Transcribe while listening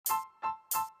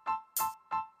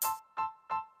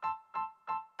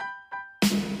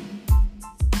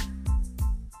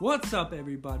What's up,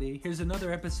 everybody? Here's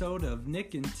another episode of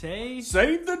Nick and Tay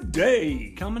Save the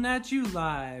Day. coming at you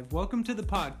live. Welcome to the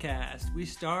podcast. We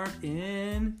start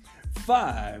in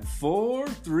 5, 4,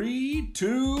 3,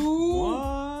 2,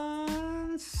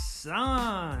 1,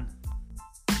 son.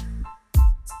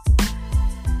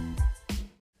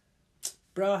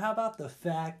 Bro, how about the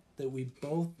fact that we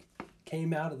both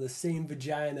came out of the same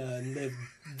vagina and lived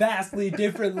vastly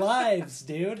different lives,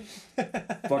 dude?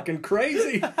 Fucking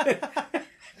crazy.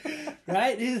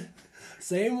 Right?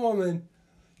 Same woman,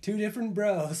 two different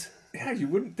bros. Yeah, you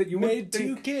wouldn't think you Made wouldn't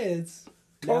two think kids.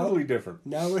 totally different.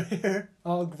 Now we're here,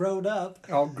 all grown up.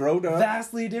 All grown up.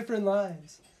 Vastly different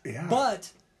lives. Yeah.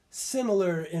 But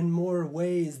similar in more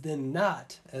ways than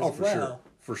not as for well. sure.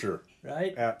 For sure.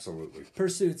 Right? Absolutely.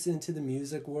 Pursuits into the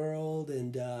music world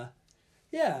and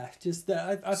just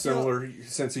I feel Similar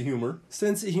sense of humor.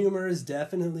 sense of humor is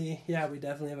definitely, we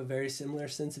definitely have a very similar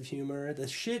sense of humor. The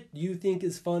shit you think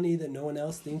is funny that no one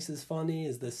else thinks is funny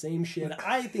is the same shit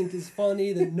I think is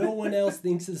funny that no one else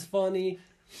thinks is funny.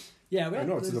 Yeah, I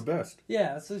know, it's the best.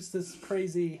 Yeah, it's just this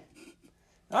crazy.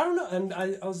 I don't know, and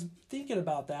I was thinking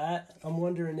about that. I'm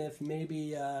wondering if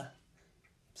maybe.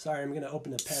 Sorry, I'm gonna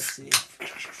open a Pepsi.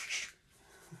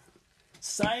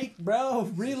 Psych,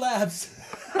 bro, relapse.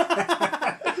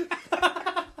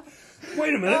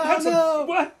 Wait a minute. Oh, That's no.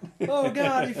 what? Oh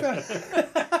God, he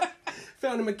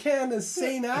found him a can of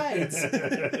St. Ides.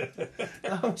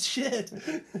 Oh shit.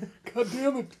 God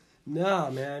damn it. No,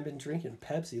 man, I've been drinking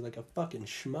Pepsi like a fucking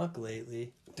schmuck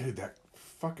lately. Dude, that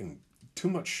fucking too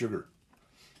much sugar.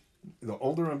 The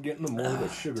older I'm getting, the more the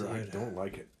sugar. dude. I don't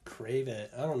like it. Crave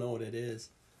it. I don't know what it is.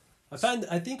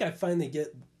 I think I finally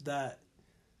get that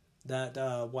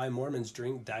why Mormons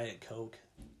drink Diet Coke.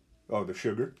 Oh, the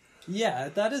sugar? Yeah,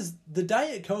 that is the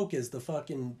Diet Coke is the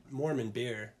fucking Mormon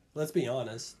beer. Let's be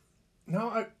honest.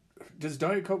 No, does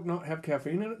Diet Coke not have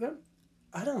caffeine in it then?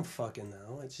 I don't fucking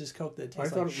know. It's just Coke that I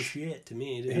tastes thought like it was- shit to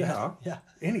me, dude. Yeah. Yeah.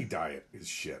 Any diet is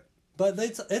shit. But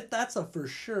that's a for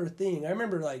sure thing. I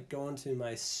remember like going to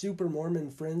my super Mormon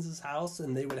friends' house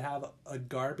and they would have a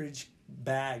garbage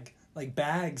bag, like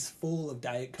bags full of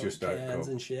Diet Coke Just Diet cans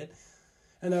Coke. and shit.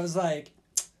 And I was like,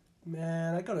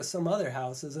 man, I go to some other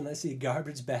houses and I see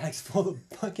garbage bags full of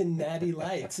fucking Natty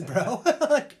Lights, bro.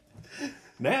 Like,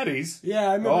 Natties? yeah,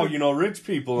 I remember. Oh, rich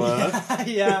people, huh?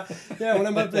 yeah, when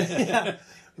I'm up there,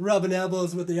 rubbing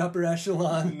elbows with the upper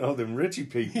echelon. No, them richy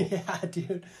people. Yeah,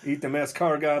 dude. Eat them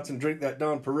escargots and drink that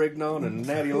Don Perignon and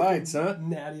Natty Lights, huh?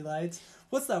 Natty Lights.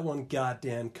 What's that one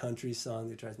goddamn country song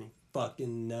that drives me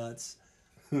fucking nuts?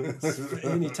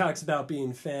 And he talks about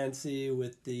being fancy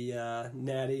with the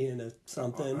natty and a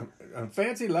something. I'm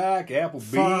fancy like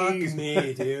Applebee's. Fuck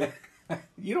me, dude.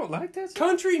 You don't like that song?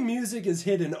 Country music has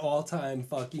hit an all-time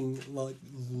fucking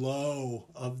low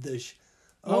of this.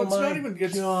 No, Oh it's my not even.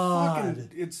 It's God.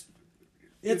 fucking.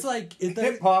 It's like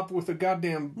Hip hop with a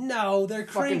goddamn no, they're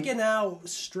fucking cranking out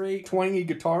straight. twangy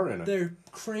guitar in it. They're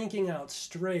cranking out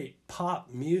straight pop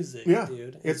music, Yeah,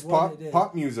 dude. it's is what pop it is.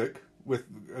 pop music with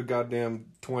a goddamn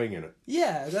twang in it.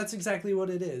 Yeah, that's exactly what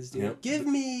it is, dude. Yep. Give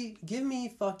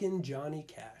me fucking Johnny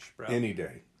Cash, bro. Any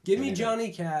day. Give me Any day.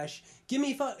 Johnny Cash. Give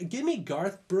me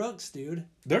Garth Brooks, dude.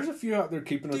 There's a few out there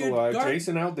keeping it Dude, alive.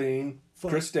 Jason Aldean,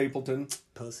 Fuck. Chris Stapleton,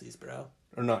 Pussies, bro.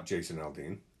 or not Jason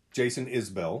Aldean, Jason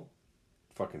Isbell.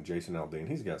 Fucking Jason Aldean.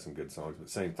 He's got some good songs, but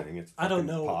same thing. It's I don't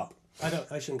fucking know. pop.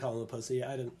 I shouldn't call him a pussy.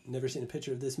 I've never seen a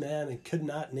picture of this man and could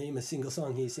not name a single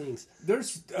song he sings.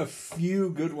 There's a few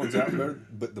good ones out there,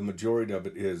 but the majority of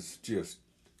it is just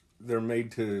they're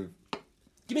made to.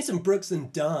 Give me some Brooks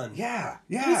and Dunn. Yeah,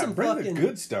 some bring fucking- the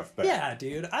good stuff back. Yeah,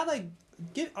 dude.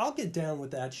 I'll get down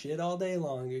with that shit all day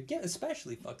long.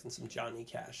 Especially fucking some Johnny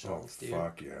Cash Oh songs, dude.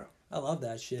 fuck yeah, I love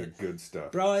that the shit. good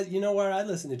stuff. Bro, you know where I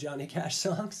listen to Johnny Cash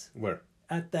songs? Where?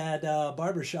 At that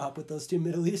barbershop with those two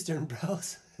Middle Eastern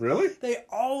bros. Really? They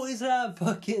always have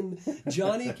fucking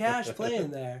Johnny Cash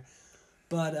playing there.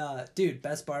 But, dude,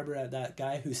 best barber at that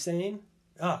guy, Hussein.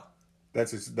 Oh,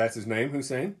 That's his name,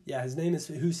 Hussein? yeah, his name is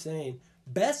Hussein.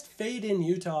 Best fade in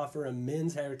Utah for a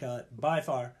men's haircut, by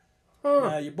far. Huh.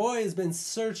 Now, your boy has been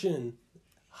searching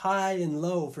high and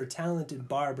low for talented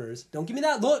barbers. Don't give me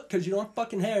that look, because you don't have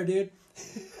fucking hair, dude.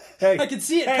 Hey, I can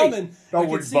see it hey. coming. Oh, I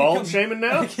we're can see it bald coming. shaming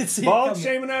now? I can see it Bald coming.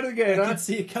 shaming out of the gate, I huh? can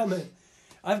see it coming.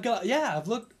 I've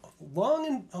looked long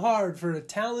and hard for a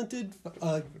talented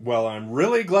Well, I'm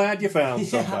really glad you found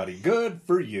Yeah. somebody. Good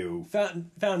for you.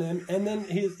 found him, and then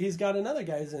he's got another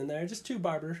guy's in there. Just two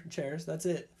barber chairs. That's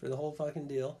it for the whole fucking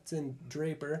deal. It's in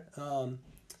Draper.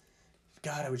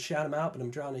 God, I would shout him out, but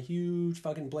I'm drawing a huge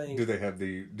fucking blank. Do they have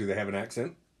an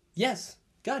accent? Yes,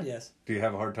 God, yes. Do you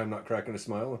have a hard time not cracking a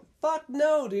smile? Fuck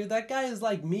no, dude. That guy is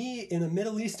like me in a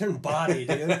Middle Eastern body,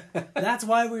 dude. That's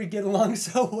why we get along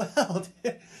so well,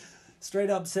 dude.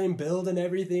 Straight up same build and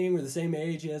everything. We're the same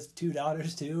age. He has 2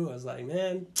 daughters, too. I was like,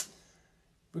 man,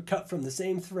 we're cut from the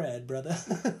same thread, brother.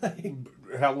 Like,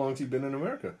 how long's he been in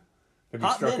America? Have you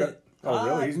hot struck minute. up? Oh,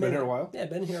 really? He's been here a while? Yeah,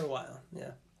 been here a while,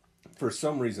 yeah. For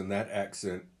some reason, that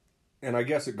accent, and I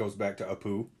guess it goes back to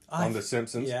Apu on The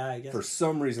Simpsons. Yeah, I guess. For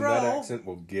some reason, that accent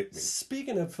will get me.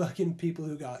 Speaking of fucking people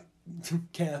who got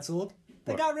canceled,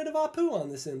 they got rid of Apu on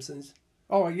The Simpsons.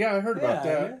 Oh, yeah, I heard about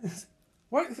that. Yeah.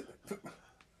 What?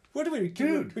 What are we,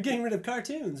 dude? We're getting rid of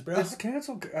cartoons, bro. It's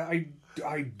canceled.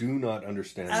 I do not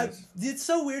understand this. It's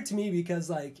so weird to me because,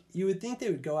 like, you would think they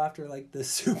would go after, like, the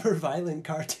super violent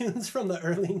cartoons from the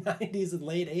early 90s and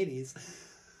late 80s.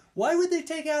 Why would they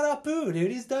take out Apu,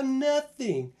 dude? He's done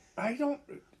nothing. I don't...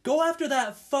 Go after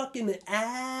that fucking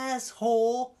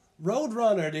asshole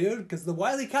Roadrunner, dude, because the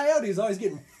Wile E. Coyote's always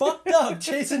getting fucked up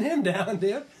chasing him down,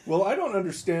 dude. Well, I don't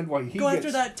understand why he Go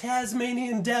after that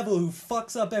Tasmanian devil who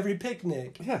fucks up every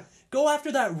picnic. Yeah. Go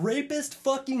after that rapist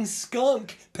fucking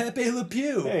skunk, Pepe Le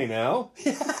Pew. Hey, now.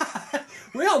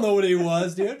 We all know what he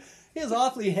was, dude. He was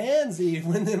awfully handsy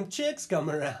when them chicks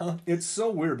come around. It's so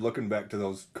weird looking back to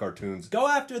those cartoons. Go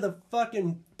after the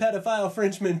fucking pedophile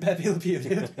Frenchman, Pepe Le Pew,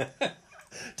 dude.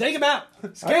 Take him out.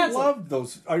 I loved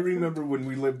those. I remember when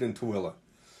we lived in Tooele,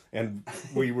 and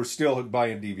we were still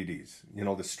buying DVDs. You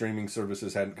know, the streaming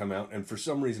services hadn't come out, and for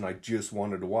some reason, I just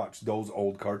wanted to watch those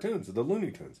old cartoons, the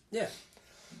Looney Tunes. Yeah.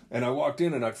 And I walked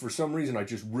in, and for some reason, I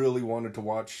just really wanted to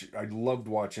watch. I loved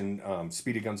watching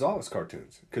Speedy Gonzales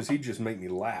cartoons because he'd just make me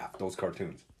laugh. Those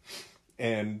cartoons,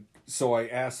 and so I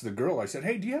asked the girl. I said,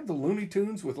 "Hey, do you have the Looney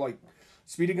Tunes with like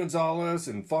Speedy Gonzales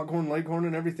and Foghorn Leghorn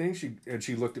and everything?"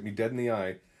 She looked at me dead in the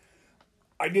eye.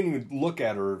 I didn't even look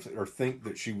at her or think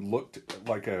that she looked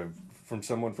like from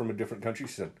someone from a different country.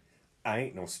 She said, "I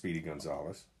ain't no Speedy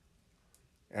Gonzales,"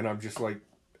 and I'm just like.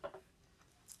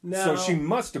 No. So she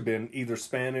must have been either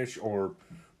Spanish or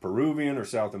Peruvian or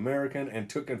South American and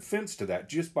took offense to that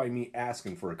just by me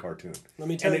asking for a cartoon. Let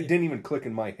me tell you. And it didn't even click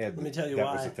in my head Let me tell you that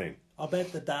why. was a thing. I'll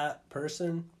bet that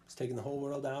person is taking the whole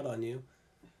world out on you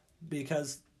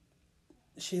because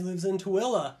she lives in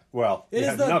Tooele. Well, it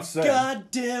is enough the said.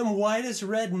 goddamn whitest,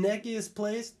 redneckiest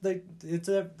place.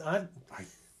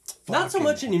 Not so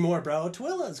much anymore, bro.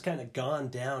 Tooele's kind of gone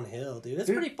downhill, dude. It's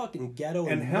pretty fucking ghetto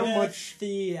and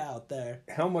methy out there.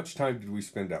 How much time did we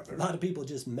spend out there? A lot of people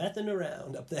just mething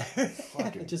around up there.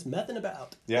 Just mething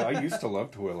about. Yeah, I used to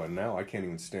love Tooele, and now I can't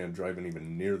even stand driving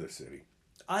even near the city.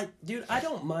 I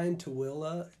don't mind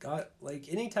Tooele.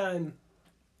 Anytime,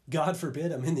 God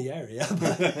forbid I'm in the area,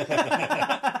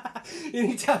 but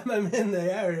anytime I'm in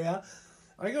the area,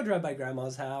 I go drive by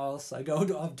Grandma's house.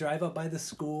 I'll drive up by the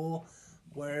school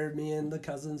where me and the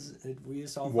cousins, we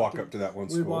used to all walk up to that one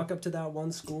school. We'd walk up to that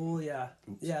one school, yeah.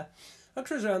 Oops. Yeah. I'll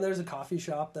cruise around. There's a coffee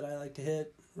shop that I like to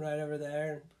hit right over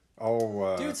there.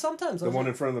 Oh, dude, sometimes the one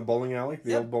in front of the bowling alley?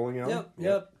 The old bowling alley?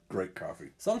 Yep. Great coffee.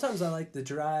 Sometimes I like to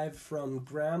drive from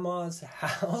Grandma's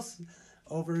house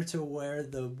over to where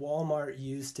the Walmart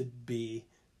used to be.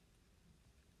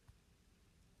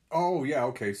 Oh, yeah,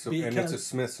 okay. So and it's a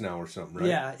Smith's now or something,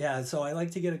 right? Yeah. So I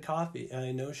like to get a coffee. And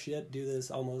I no shit do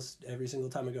this almost every single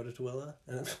time I go to Tooele.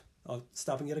 And I'll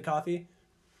stop and get a coffee.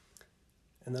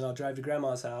 And then I'll drive to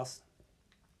Grandma's house.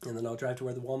 And then I'll drive to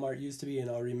where the Walmart used to be. And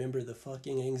I'll remember the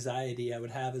fucking anxiety I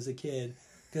would have as a kid.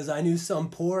 Because I knew some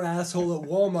poor asshole at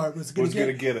Walmart was gonna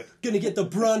get it. Gonna get the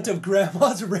brunt of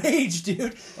Grandma's rage,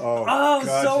 dude. Oh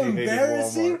God, so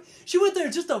embarrassing. She went there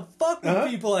just to fuck with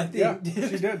people, I think. Yeah, dude.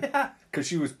 she did. Because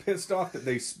she was pissed off that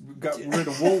they got rid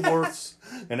of Woolworths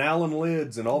and Allen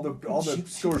Lids and all the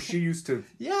stores she used to.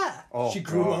 Yeah. Oh, she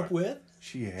grew up with.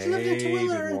 She lived in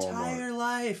Tooele her Walmart. entire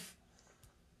life.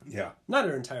 Yeah. Not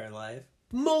her entire life.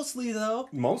 Mostly though.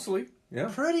 Mostly. Yeah.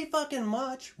 Pretty fucking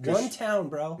much. One town,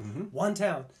 bro. Mm-hmm. One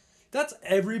town. That's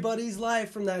everybody's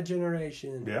life from that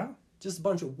generation. Yeah. Just a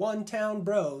bunch of one-town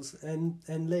bros and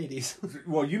ladies.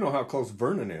 Well, you know how close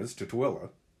Vernon is to Tooele.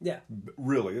 Yeah.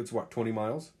 Really? It's what, 20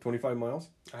 miles? 25 miles?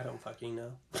 I don't fucking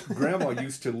know. Grandma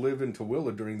used to live in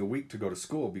Tooele during the week to go to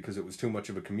school because it was too much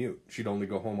of a commute. She'd only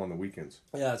go home on the weekends.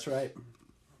 Yeah, that's right.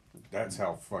 That's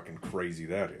how fucking crazy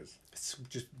that is. It's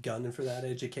just gunning for that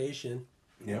education.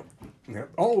 Yep.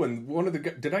 Oh, and one of the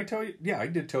guys, did I tell you? Yeah, I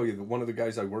did tell you that one of the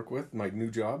guys I work with, my new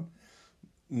job,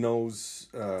 knows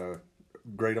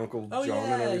great uncle John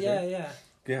and everything.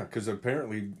 Yeah, because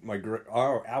apparently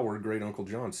our great uncle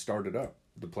John started up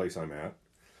the place I'm at,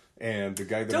 and the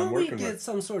guy that I'm working with. Don't we get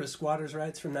some sort of squatters'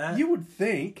 rights from that? You would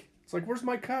think. It's like, where's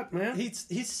my cut, man? He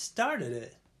started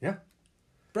it. Yeah.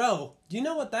 Bro, do you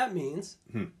know what that means?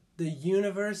 The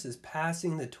universe is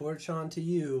passing the torch on to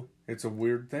you. It's a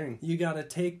weird thing. You gotta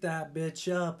take that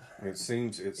bitch up. It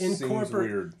seems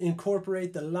weird.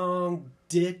 Incorporate the long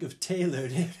dick of Taylor,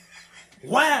 dude.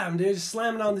 Wham, dude, just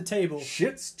slamming on the table.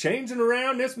 Shit's changing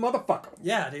around this motherfucker.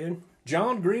 Yeah, dude.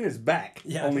 John Green is back.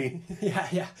 Yeah. Only...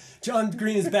 yeah. John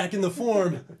Green is back in the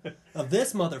form of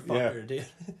this motherfucker, dude.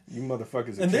 You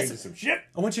motherfuckers are changing some shit.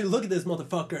 I want you to look at this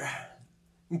motherfucker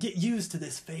and get used to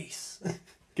this face.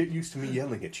 Get used to me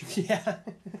yelling at you. Yeah.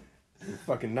 You're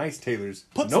fucking nice, Taylors.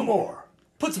 Put some more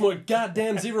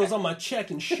goddamn zeros on my check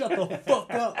and shut the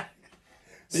fuck up,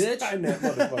 bitch. Sign that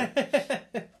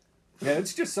motherfucker. Yeah,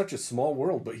 it's just such a small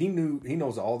world, but he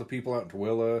knows all the people out in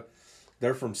Tooele.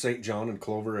 They're from St. John and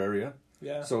Clover area.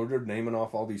 Yeah. So they're naming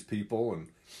off all these people, and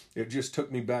it just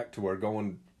took me back to where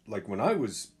going, like when I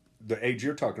was the age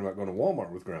you're talking about going to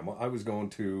Walmart with Grandma, I was going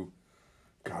to,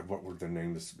 God, what were their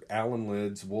names? Allen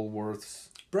Lids, Woolworths.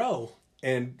 Bro.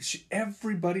 And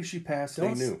everybody she passed,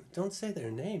 they knew. Don't say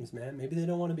their names, man. Maybe they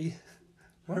don't want to be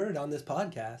heard on this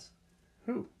podcast.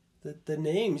 Who? The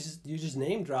names, you just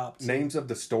name dropped. Names of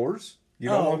the stores? You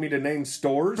don't want me to name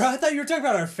stores? Bro, I thought you were talking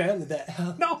about our family.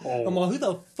 No. I'm all, who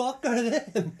the fuck are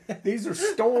them? These are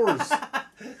stores.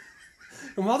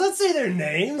 Well, don't say their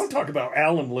names. Don't talk about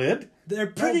Allen Lid. They're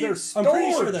pretty. They're I'm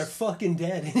pretty sure they're fucking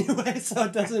dead anyway, so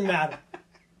it doesn't matter.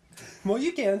 Well,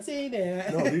 you can't say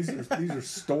that. No, these are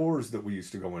stores that we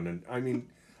used to go in, and I mean,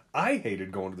 I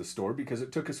hated going to the store because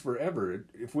it took us forever.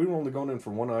 If we were only going in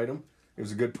for one item, it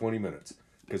was a good 20 minutes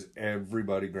because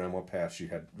everybody Grandma passed,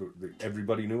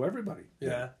 everybody knew everybody.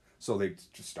 Yeah. So they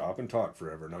just stop and talk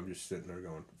forever, and I'm just sitting there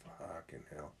going, "Fucking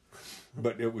hell!"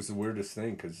 But it was the weirdest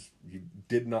thing because you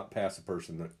did not pass a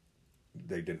person that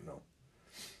they didn't know.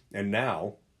 And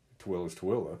now, Tooele's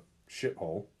Tooele,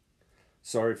 shithole.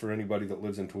 Sorry for anybody that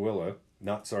lives in Tooele.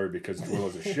 Not sorry because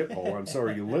Tooele's a shithole. I'm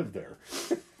sorry you live there.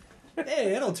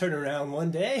 Hey, it'll turn around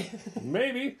one day.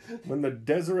 Maybe. When the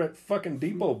Deseret fucking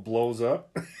depot blows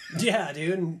up. Yeah,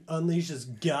 dude, and unleashes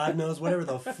God knows whatever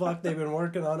the fuck they've been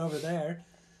working on over there.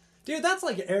 Dude, that's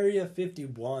like Area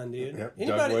 51, dude. Yep,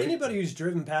 anybody who's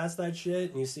driven past that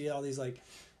shit and you see all these like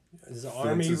there's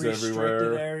army restricted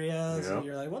everywhere. Areas, Yep. and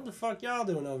you're like, what the fuck y'all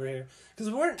doing over here?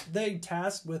 Because weren't they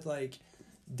tasked with like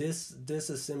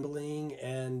disassembling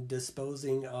and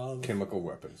disposing of Chemical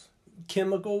weapons.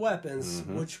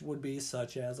 Mm-hmm. Which would be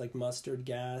such as like mustard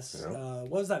gas. Yep.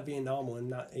 What was that Vietnam one?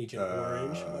 Not Agent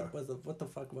Orange. What the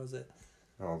fuck was it?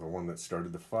 Oh, the one that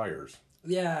started the fires.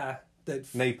 Yeah.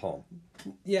 Napalm.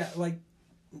 Yeah, like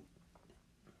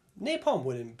napalm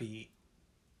wouldn't be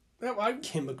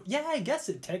chemical. Yeah, I guess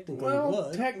it technically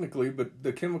would. Technically, but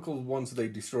the chemical ones they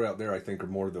destroy out there, I think, are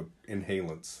more the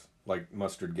inhalants, like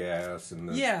mustard gas and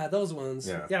those ones.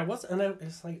 Yeah.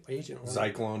 It's like Agent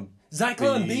Orange.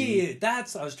 Zyklon B. I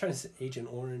was trying to say Agent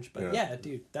Orange, but yeah,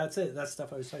 dude, that's it. That's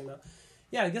stuff I was talking about.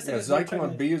 Yeah, I guess. Yeah,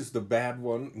 Zyklon B is the bad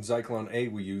one, and Zyklon A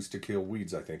we use to kill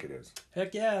weeds. I think it is.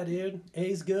 Heck yeah, dude.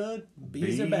 A's good,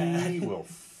 B's are bad. B will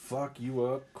fuck you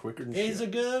up quicker than A's shit.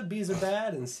 are good, B's are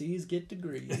bad, and C's get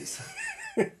degrees.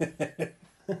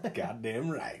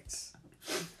 Goddamn rights.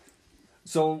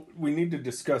 So we need to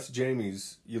discuss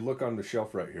Jamie's. You look on the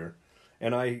shelf right here,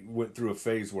 and I went through a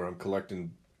phase where I'm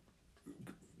collecting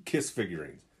Kiss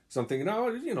figurines. So I'm thinking,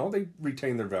 they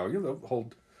retain their value. They'll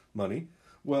hold money.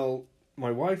 Well, my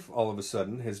wife all of a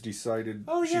sudden has decided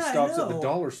she stops at the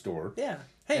dollar store. Yeah.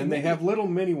 Hey, and they have little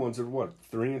mini ones that are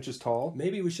 3 inches tall?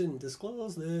 Maybe we shouldn't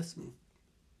disclose this.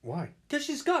 Why? Because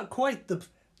she's got quite the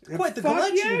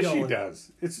collection going. Yeah, she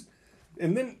does.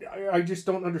 And then I just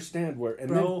don't understand where. And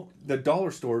then the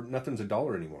dollar store, nothing's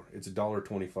 $1 anymore. It's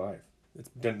 $1.25.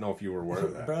 Didn't know if you were aware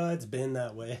of that. Bro, it's been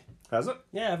that way. Has it?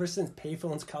 Yeah, ever since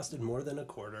payphones costed more than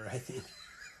 $0.25, I think.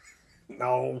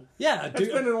 No. Yeah, dude.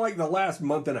 It's been in like the last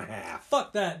month and a half.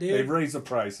 Fuck that, dude. They've raised the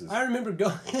prices. I remember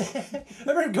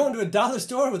going to a dollar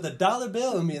store with $1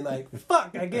 bill and being like,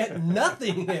 fuck, I get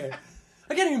nothing here.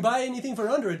 I can't even buy anything for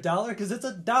under $1 because it's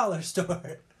a dollar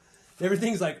store.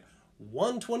 Everything's like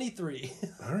 $1.23.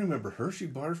 I remember Hershey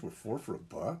bars were 4 for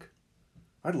 $1.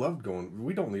 I loved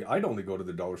going. I'd only go to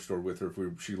the dollar store with her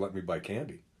if she let me buy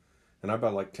candy. And I buy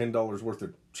like $10 worth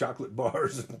of chocolate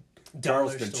bars and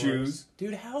Charleston Chews.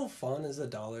 Dude, how fun is a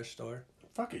dollar store?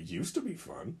 Fuck, it used to be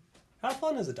fun. How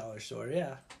fun is a dollar store?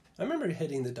 Yeah. I remember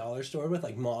hitting the dollar store with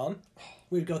like Mom.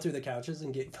 We'd go through the couches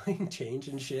and get fucking change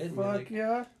and shit. And Fuck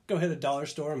yeah. go hit a dollar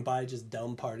store and buy just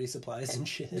dumb party supplies and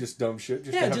shit. Just dumb shit,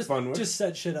 just to have fun with. Just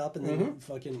set shit up and then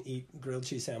fucking eat grilled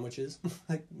cheese sandwiches.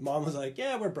 Like, Mom was like,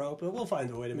 yeah, we're broke, but we'll find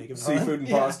a way to make it fun. Seafood and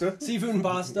pasta. Seafood and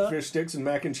pasta. Fish sticks and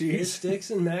mac and cheese. Fish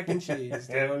sticks and mac and cheese.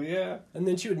 Hell yeah. And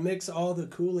then she would mix all the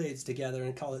Kool-Aids together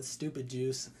and call it stupid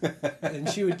juice. And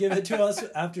she would give it to us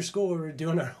after school when we were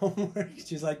doing our homework.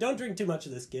 She's like, don't drink too much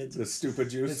of this, kids. The stupid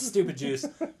juice. It's stupid juice.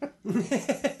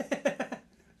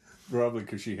 Probably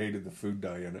because she hated the food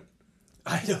dye in it.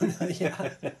 I don't know,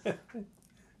 yeah.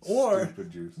 Or,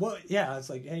 stupid juice. Well, yeah, it's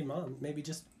like, hey, Mom, maybe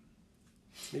just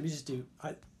do...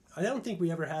 I don't think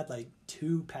we ever had, like,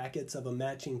 2 packets of a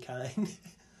matching kind.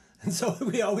 And so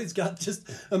we always got just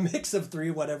a mix of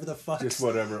 3, whatever the fuck. Just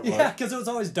whatever it was. Yeah, because it was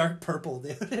always dark purple,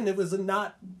 dude. And it was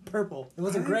not purple. It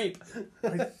wasn't grape.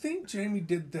 I think Jamie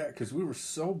did that because we were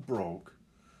so broke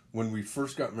when we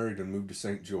first got married and moved to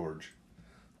St. George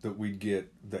that we'd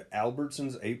get the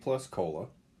Albertsons A+ Cola.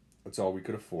 That's all we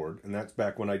could afford. And that's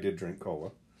back when I did drink cola.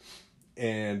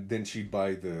 And then she'd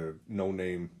buy the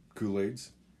no-name Kool-Aids.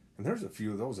 And there's a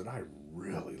few of those that I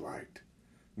really liked.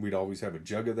 We'd always have a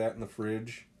jug of that in the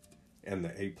fridge. And the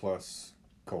A+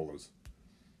 colas.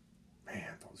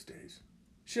 Man, those days.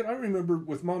 Shit, I remember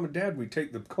with Mom and Dad, we'd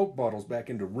take the Coke bottles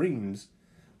back into Reams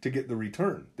to get the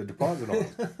return, the deposit on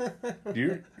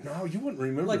them. No, you wouldn't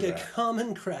remember like that. Like a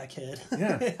common crackhead.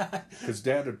 Yeah. Because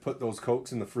Dad had put those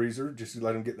Cokes in the freezer just to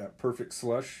let him get that perfect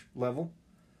slush level.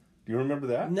 Do you remember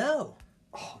that? No.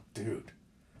 Oh, dude.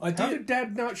 How did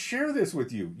Dad not share this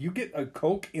with you? You get a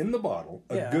Coke in the bottle,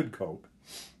 a good Coke,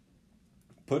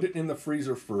 put it in the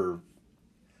freezer for...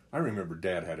 I remember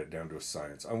Dad had it down to a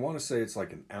science. I want to say it's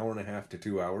like an hour and a half to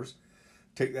 2 hours.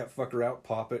 Take that fucker out,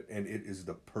 pop it, and it is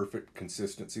the perfect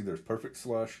consistency. There's perfect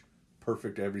slush,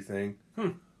 perfect everything.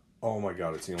 Oh my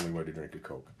God, it's the only way to drink a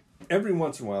Coke. Every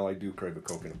once in a while, I do crave a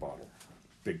Coke in a bottle.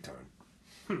 Big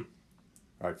time.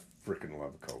 I freaking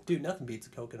love a Coke. Dude, nothing beats a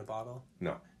Coke in a bottle.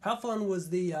 No. How fun was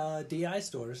the DI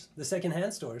stores, the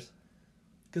secondhand stores?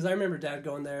 Because I remember Dad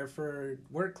going there for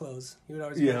work clothes. He would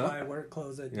always go buy work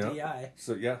clothes at DI.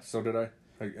 So did I.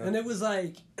 And it was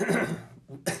like...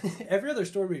 every other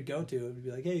store we'd go to, it would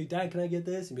be like, hey, Dad, can I get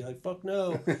this? And be like, fuck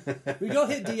no. We go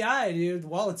hit DI, dude,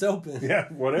 while it's open. Yeah,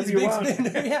 whatever you want.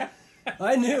 Yeah.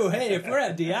 I knew, hey, if we're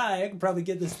at DI, I can probably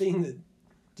get this thing that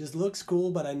just looks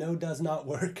cool, but I know does not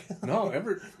work. No,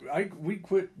 we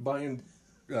quit buying...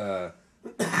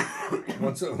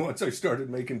 once I started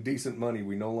making decent money,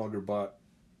 we no longer bought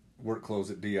work clothes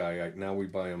at DI. Now we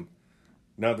buy them...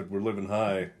 Now that we're living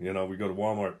high, we go to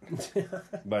Walmart,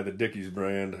 buy the Dickies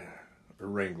brand or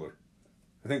Wrangler.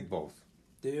 I think both.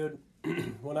 Dude,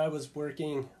 when I was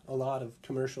working a lot of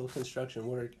commercial construction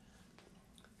work,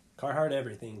 Carhartt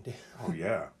everything, dude. Oh,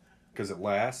 yeah. Because it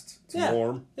lasts. It's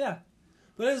warm. Yeah.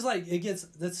 But it was like,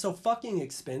 that's so fucking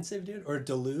expensive, dude. Or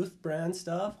Duluth brand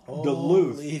stuff.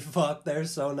 Holy fuck, they're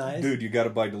so nice. Dude, you got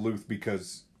to buy Duluth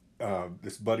because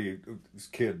this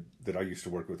kid that I used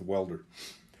to work with, welder,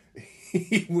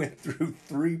 he went through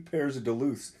 3 pairs of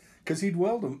Duluths because he'd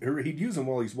weld them, or he'd use them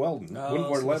while he's welding. Wouldn't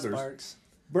wear leathers. Sparks.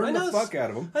 Burn the fuck out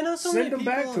of them. I know so send many them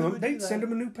people back to him. They'd that. send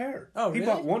him a new pair. Oh, really? He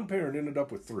bought 1 pair and ended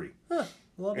up with 3. Huh.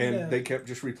 And they kept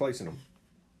just replacing them.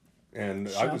 And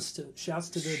shouts to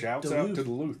Shouts out to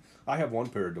Duluth. I have 1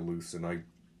 pair of Duluths, and I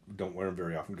don't wear them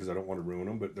very often because I don't want to ruin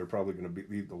them, but they're probably going to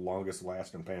be the longest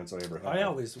lasting pants I ever had.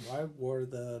 I wore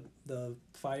the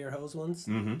fire hose ones.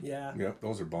 Mm-hmm. Yeah. Yeah,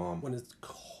 those are bomb. When it's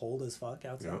cold as fuck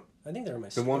outside. Yeah. I think they're my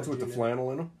The ones with the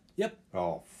flannel in them? Yep.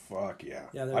 Oh, fuck yeah.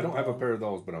 Yeah, I don't have a pair of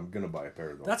those, but I'm going to buy a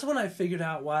pair of those. That's when I figured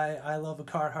out why I love a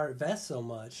Carhartt vest so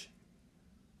much.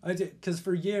 I did, because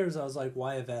for years I was like,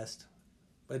 why a vest?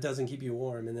 It doesn't keep you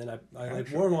warm. And then I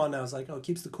wore one and I was like, oh, it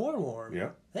keeps the core warm.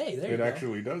 Yeah. Hey, there you go. It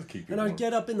actually does keep you warm. And I'd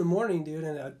get up in the morning, dude,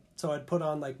 and so I'd put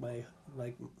on like my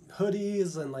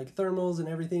hoodies and like thermals and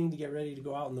everything to get ready to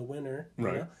go out in the winter.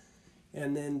 Right. You know?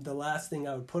 And then the last thing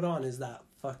I would put on is that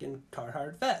fucking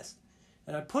Carhartt vest.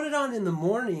 And I put it on in the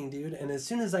morning, dude, and as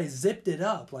soon as I zipped it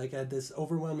up, like I had this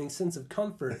overwhelming sense of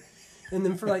comfort. And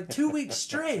then for like 2 weeks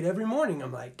straight, every morning,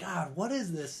 I'm like, God, what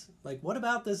is this? Like, what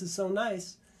about this is so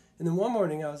nice? And then one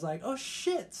morning I was like, oh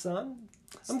shit, son.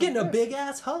 I'm getting a big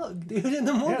ass hug, dude, in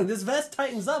the morning. Yeah. This vest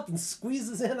tightens up and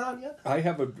squeezes in on you. I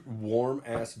have a warm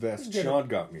ass vest Sean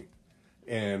got me.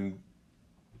 And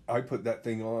I put that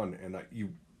thing on and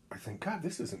I think, God,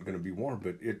 this isn't going to be warm,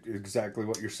 but it's exactly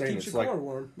what you're saying. Keeps it's your like, core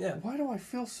warm. Yeah. Why do I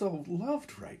feel so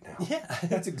loved right now? Yeah.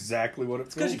 That's exactly what it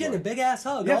feels like. Because you're getting a big ass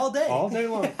hug all day. All day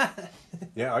long.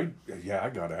 I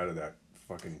got out of that.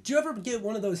 Did you ever get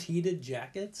one of those heated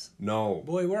jackets? No.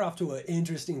 Boy, we're off to an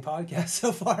interesting podcast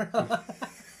so far.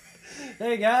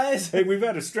 Hey, guys. Hey, we've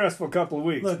had a stressful couple of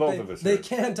weeks, Look, both of us. They here.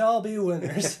 can't all be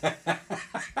winners.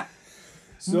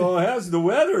 So how's the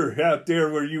weather out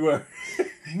there where you are?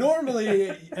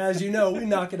 Normally, as you know, we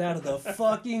knock it out of the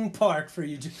fucking park for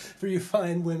you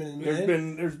fine women and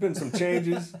men. There's been some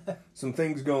changes, some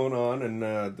things going on in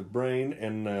the brain,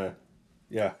 and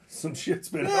some shit's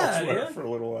been elsewhere for a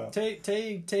little while.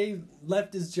 Tay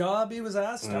left his job he was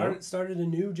at, started a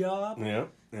new job. Yeah.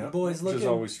 The boy's which is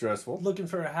always stressful. Looking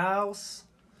for a house,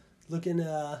 looking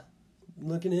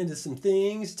into some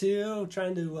things too,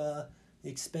 trying to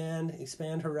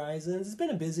expand horizons. It's been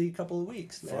a busy couple of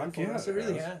weeks, man. Fuck yeah, it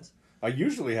really has. I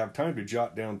usually have time to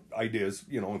jot down ideas,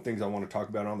 and things I want to talk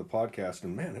about on the podcast.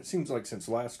 And man, it seems like since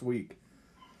last week,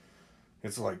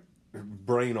 it's like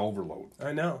brain overload.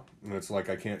 I know. And it's like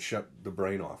I can't shut the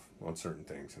brain off on certain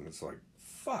things. And it's like,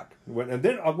 fuck. And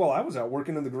then, I was out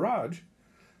working in the garage,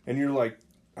 and you're like,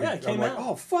 I'm like,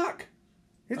 oh, fuck.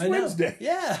 It's Wednesday.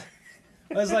 Yeah.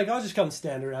 I was like, I'll just come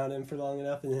stand around him for long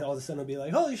enough, and then all of a sudden I'll be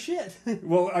like, holy shit.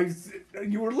 Well,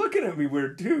 you were looking at me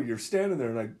weird, too. You're standing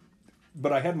there,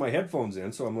 but I had my headphones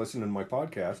in, so I'm listening to my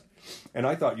podcast, and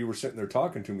I thought you were sitting there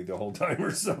talking to me the whole time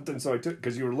or something, so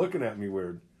because you were looking at me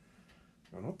weird.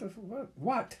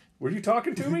 What? Were you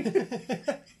talking to me?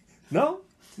 No,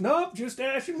 just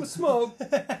ashing with smoke.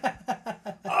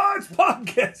 Oh, it's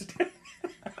podcast.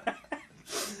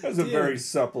 That's a very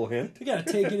supple hint. You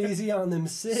gotta take it easy on them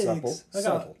cigs.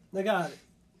 Supple. I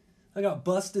got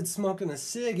busted smoking a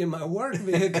cig in my work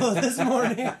vehicle this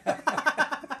morning.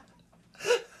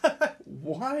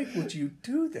 Why would you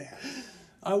do that?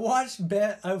 I watched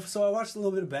a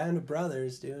little bit of Band of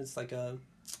Brothers, dude. It's like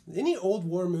any old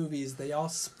war movies, they all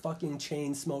fucking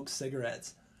chain smoke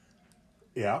cigarettes.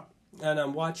 Yeah. And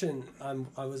I'm watching. It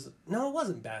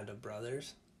wasn't Band of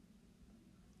Brothers.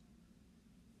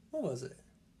 What was it?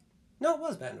 No, it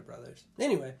was Band of Brothers.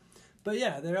 Anyway, but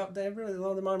yeah, they really,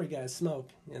 all the army guys smoke,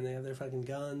 and they have their fucking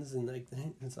guns, and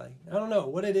it's like, I don't know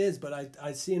what it is, but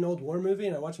I see an old war movie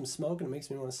and I watch them smoke, and it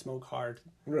makes me want to smoke hard.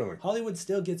 Really? Hollywood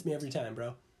still gets me every time,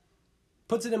 bro.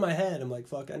 Puts it in my head. I'm like,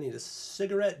 fuck, I need a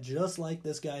cigarette just like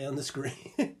this guy on the screen.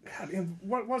 God,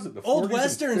 what was it? The old 40s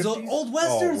westerns. Old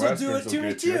westerns will do it to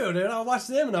me too, dude. I'll watch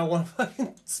them and I want to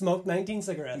fucking smoke 19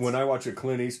 cigarettes. When I watch a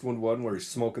Clint Eastwood one where he's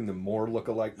smoking the Moore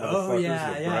lookalike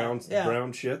motherfuckers, the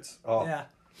brown shits. Oh yeah.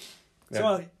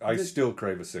 So I still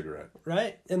crave a cigarette.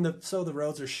 Right? And the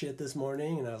roads are shit this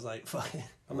morning, and I was like, fuck it.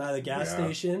 I'm at the gas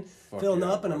station, filling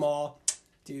up, and I'm all,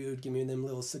 dude, give me them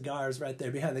little cigars right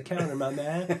there behind the counter, my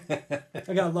man.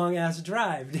 I got a long-ass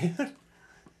drive, dude.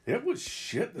 It was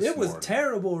shit this morning. It was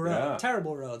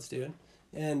terrible roads, dude.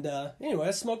 And anyway,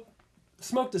 I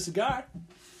smoked a cigar.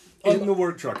 In the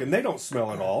work truck, and they don't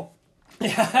smell at all.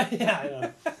 Yeah, I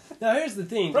know. Now, here's the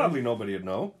thing. Probably nobody would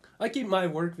know. I keep my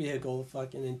work vehicle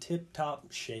fucking in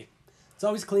tip-top shape. It's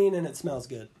always clean and it smells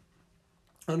good.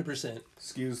 100%.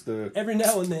 Excuse the... Every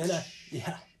now and then,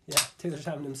 yeah. Taylor's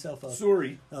having himself a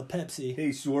Pepsi.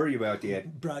 Hey, sorry about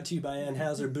that. Brought to you by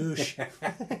Anheuser-Busch.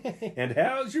 And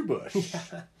how's your bush?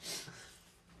 Yeah.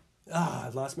 I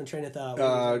lost my train of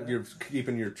thought. You're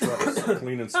keeping your trucks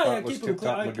clean and spotless,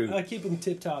 tip-top magoo. I keep them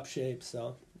tip-top shape,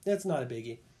 so that's not a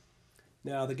biggie.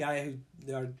 Now,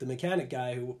 the mechanic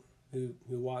guy who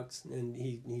walks and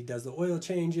he does the oil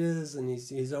changes and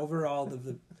he's over all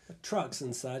the trucks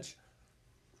and such.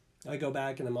 I go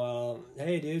back and I'm all,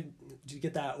 hey dude, did you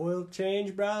get that oil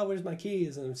change, bro? Where's my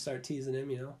keys? And I start teasing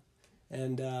him,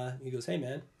 And he goes, hey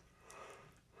man,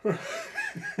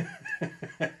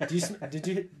 do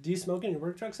you smoke in your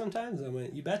work truck sometimes? And I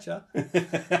went, you betcha.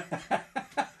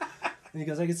 And he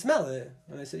goes, I can smell it.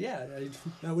 And I said, yeah,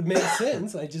 that would make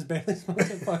sense. I just barely smoked a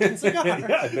fucking cigar.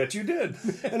 Yeah, I bet you did.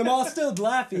 And I'm all still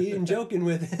laughing and joking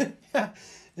with him.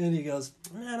 And he goes,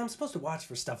 man, I'm supposed to watch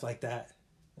for stuff like that.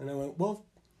 And I went, well,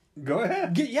 go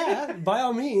ahead. Yeah, by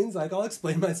all means. Like, I'll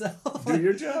explain myself. Do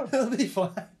your job. It'll be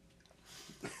fine.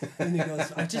 And he goes,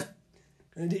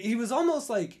 and he was almost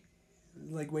like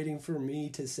waiting for me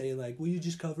to say, like, will you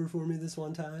just cover for me this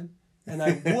one time? And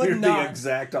I would You're not. the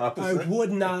exact opposite. I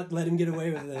would not let him get away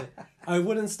with it. I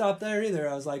wouldn't stop there either.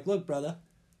 I was like, look, brother,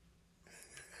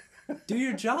 do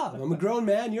your job. I'm a grown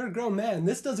man. You're a grown man.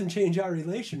 This doesn't change our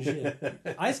relationship.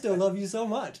 I still love you so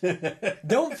much.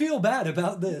 Don't feel bad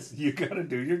about this. You gotta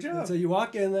do your job. And so you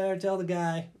walk in there, tell the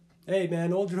guy, hey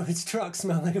man, Old Droid's truck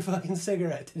smelled like a fucking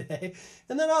cigarette today.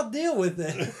 And then I'll deal with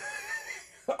it.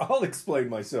 I'll explain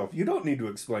myself. You don't need to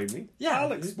explain me. Yeah,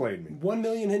 I'll explain me. 1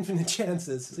 million infinite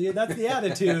chances. See, that's the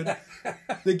attitude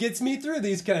that gets me through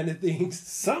these kind of things.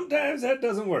 Sometimes that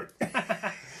doesn't work.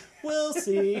 We'll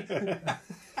see.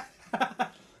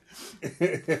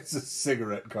 It's a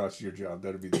cigarette costs your job.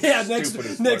 That'd be the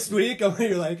stupidest next fucking- week,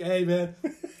 you're like, hey, man,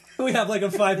 we have like a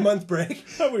 5-month break.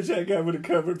 I wish that guy would have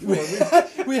covered for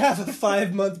me. We have a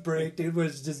 5-month break, dude, where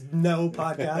it's just no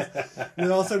podcast. And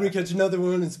then all of a sudden we catch another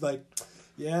one and it's like,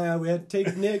 yeah, we had to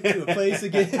take Nick to a place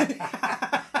again.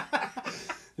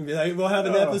 And be like, we'll have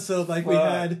an episode like we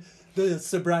had the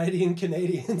Sobriety in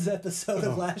Canadians episode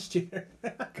of last year.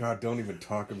 God, don't even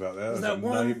talk about that. That That was a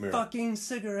one nightmare. fucking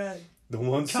cigarette. The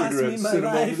one Cost cigarette me my sent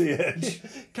him life. over the edge.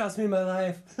 Cost me my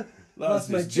life. Lost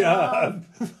my his job.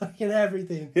 Fucking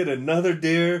everything. Hit another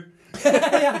deer.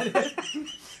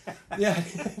 Yeah.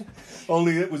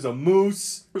 Only it was a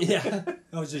moose. Yeah.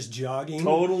 I was just jogging.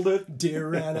 Totaled it. Deer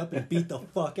ran up and beat the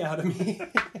fuck out of me.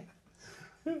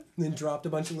 And then dropped a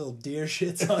bunch of little deer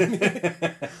shits on me.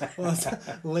 While I was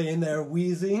laying there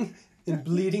wheezing and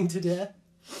bleeding to death.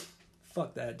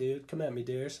 Fuck that, dude. Come at me,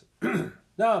 deers.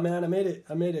 No, man, I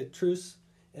made a truce.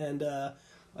 And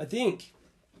I think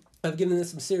I've given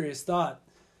this some serious thought.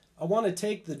 I want to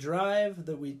take the drive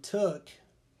that we took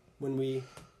when we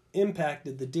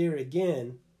impacted the deer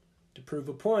again to prove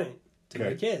a point to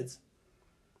my kids.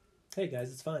 Hey,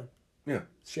 guys, it's fine. Yeah.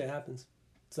 Shit happens.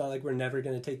 It's not like we're never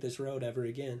going to take this road ever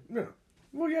again. Yeah.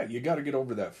 Well, yeah, you got to get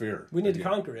over that fear. We need to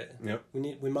conquer it. Yep.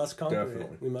 We must conquer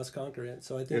Definitely. it. We must conquer it.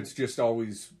 So I think It's just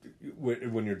always,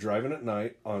 when you're driving at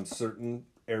night on certain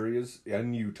areas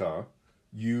in Utah,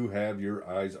 you have your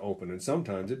eyes open. And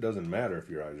sometimes it doesn't matter if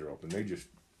your eyes are open.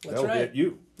 They'll hit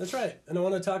you. That's right. And I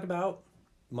want to talk about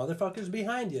motherfuckers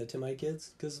behind you to my kids,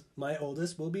 because my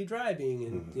oldest will be driving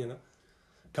in, a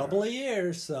couple of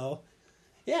years. So,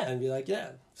 yeah, and be like,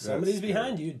 yeah, if somebody's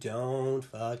behind you, don't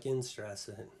fucking stress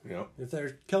it. Yep. If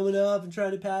they're coming up and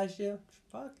trying to pass you,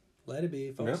 fuck, let it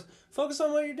be. Focus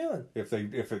on what you're doing. If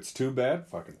it's too bad,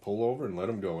 fucking pull over and let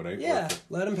them go. It ain't worth it.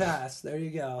 Let them pass. There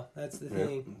you go. That's the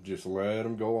thing. Just let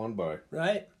them go on by.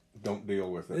 Right? Don't deal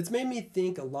with it. It's made me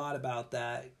think a lot about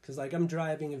that, because like I'm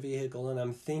driving a vehicle and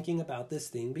I'm thinking about this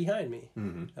thing behind me.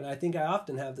 Mm-hmm. And I think I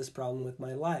often have this problem with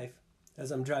my life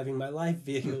as I'm driving my life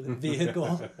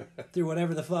vehicle through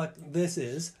whatever the fuck this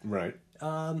is. Right.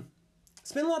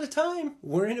 Spend a lot of time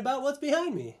worrying about what's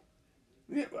behind me.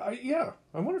 Yeah.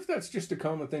 I wonder if that's just a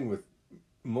common thing with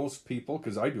most people,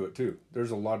 because I do it too.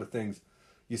 There's a lot of things.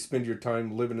 You spend your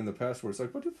time living in the past where it's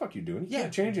like, what the fuck are you doing? You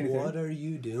can't change anything. What are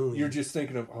you doing? You're just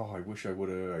thinking of, I wish I would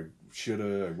have, I should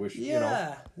have, I wish,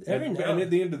 Yeah. And at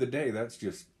the end of the day, that's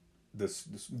just this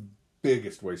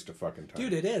biggest waste of fucking time.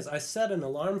 Dude, it is. I set an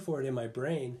alarm for it in my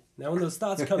brain. Now when those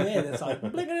thoughts come in, it's like,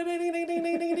 ding, ding, ding, ding,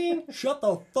 ding, ding, ding. Shut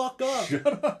the fuck up.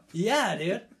 Shut up. Yeah,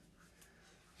 dude.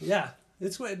 Yeah.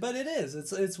 It's weird, but it is.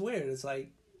 It's weird. It's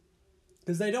like,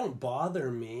 because they don't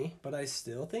bother me, but I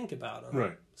still think about them.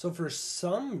 Right. So for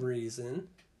some reason,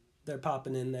 they're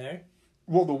popping in there.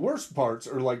 Well, the worst parts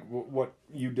are like what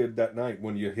you did that night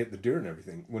when you hit the deer and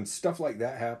everything. When stuff like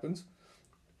that happens,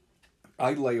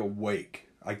 I lay awake.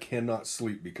 I cannot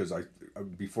sleep because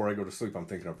before I go to sleep, I'm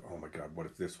thinking of, oh my God, what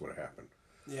if this would have happened?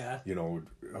 Yeah.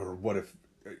 Or what if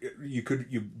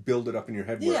you build it up in your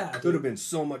head where it could have been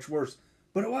so much worse,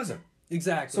 but it wasn't.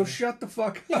 Exactly. So shut the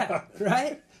fuck up. Yeah,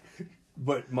 right?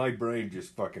 But my brain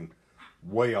just fucking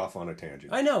way off on a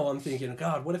tangent. I know. I'm thinking,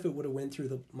 God, what if it would have went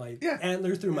through my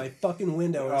antler through my fucking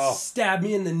window and stabbed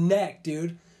me in the neck,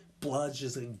 dude? Blood's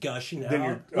just like gushing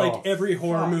out. Like every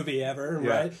horror movie ever,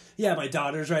 right? Yeah, my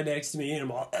daughter's right next to me and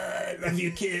I'm all, I love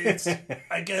you kids.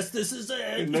 I guess this is it.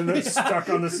 And then they're stuck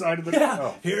on the side of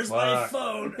the here's my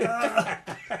phone.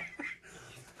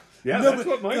 Yeah, that's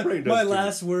what my brain does. My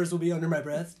last words will be under my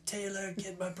breath. Taylor,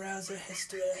 get my browser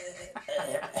history.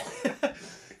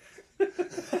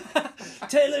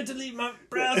 Taylor, delete my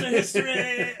browser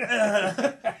history.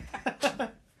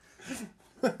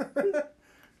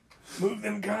 Move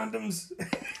them condoms.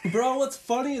 Bro, what's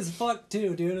funny as fuck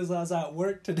too, dude, is I was at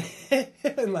work today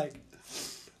and like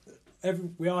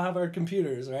we all have our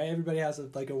computers, right? Everybody has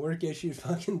a work issued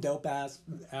fucking dope ass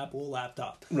Apple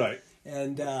laptop. Right.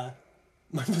 And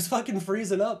mine was fucking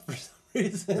freezing up for some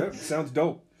reason. That sounds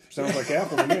dope. Sounds like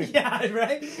Apple to me. Yeah,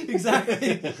 right?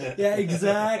 Exactly. Yeah,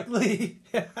 exactly.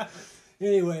 Yeah.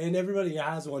 Anyway, and everybody who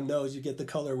has one knows you get the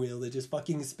color wheel that just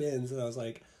fucking spins. And I was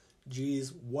like,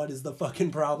 geez, what is the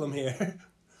fucking problem here?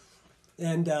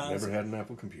 And never had an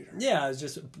Apple computer. Yeah, I was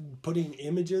just putting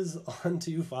images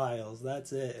onto files.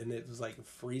 That's it. And it was like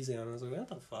freezing. I was like, what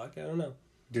the fuck? I don't know.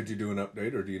 Did you do an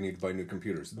update or do you need to buy new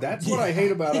computers? That's what I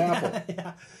hate about Apple.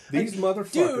 Yeah. These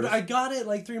motherfuckers. Dude, I got it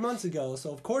like 3 months ago,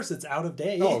 so of course it's out of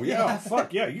date. Oh, yeah.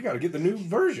 Fuck, yeah. You got to get the new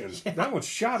version. Yeah. That one's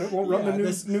shot. It won't run the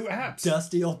new apps.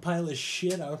 Dusty old pile of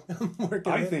shit I'm working with.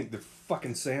 I think the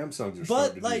fucking Samsungs are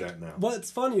starting to do that now. What's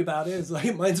funny about it is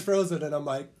like mine's frozen and I'm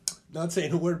like, not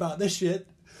saying a word about this shit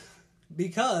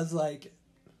because, like,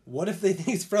 what if they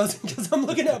think it's frozen because I'm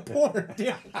looking at porn,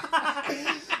 dude?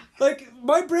 Like,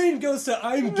 my brain goes to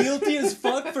I'm guilty as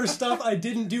fuck for stuff I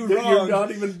didn't do wrong. You're not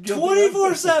even guilty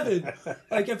 24/7.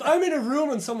 Like, if I'm in a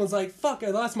room and someone's like, fuck, I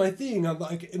lost my thing, I'm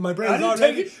like, my brain's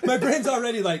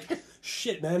already like,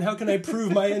 shit, man, how can I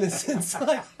prove my innocence?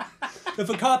 Like, if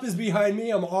a cop is behind me,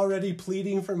 I'm already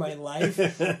pleading for my life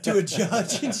to a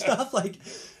judge and stuff. Like,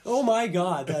 oh my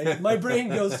God. Like, my brain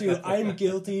goes to, I'm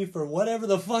guilty for whatever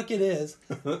the fuck it is.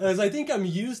 As I think I'm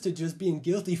used to just being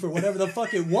guilty for whatever the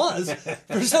fuck it was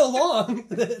for so long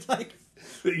that, like,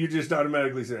 you just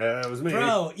automatically say, that was me.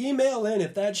 bro, email in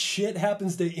if that shit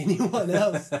happens to anyone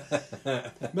else.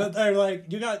 But they're like,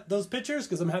 you got those pictures?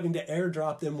 Because I'm having to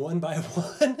airdrop them one by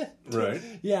one. Right.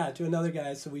 Yeah, to another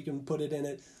guy so we can put it in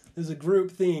it. There's a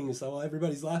group thing, so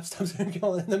everybody's laptops are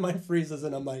going, and then mine freezes,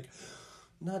 and I'm like,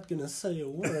 not going to say a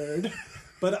word,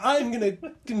 but I'm going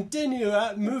to continue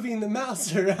moving the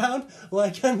mouse around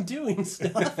like I'm doing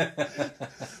stuff.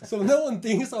 So no one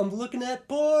thinks I'm looking at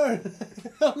porn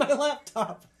on my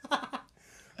laptop.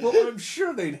 Well, I'm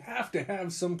sure they'd have to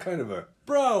have some kind of a...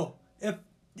 Bro, if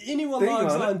anyone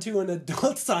logs on on to an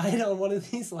adult site on one of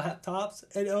these laptops,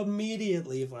 it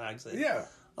immediately flags it. Yeah.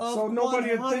 So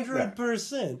nobody would think that.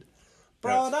 100%.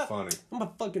 Bro, That's funny. I'm a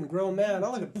fucking grown man.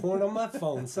 I look at porn on my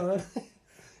phone, son.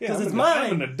 Yeah, It's mine.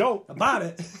 I'm an adult. I bought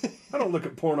it. I don't look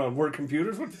at porn on work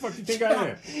computers. What the fuck do you think I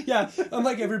am? Yeah, I'm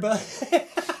like everybody.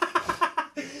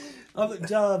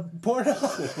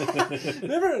 Pornhub.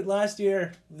 Remember last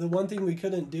year, the one thing we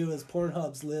couldn't do is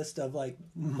Pornhub's list of like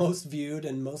most viewed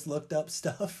and most looked up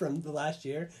stuff from the last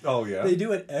year. Oh, yeah? They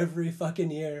do it every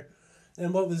fucking year.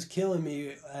 And what was killing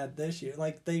me at this year,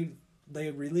 like they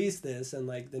release this and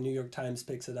like the New York Times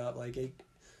picks it up. Like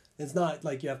it's not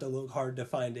like you have to look hard to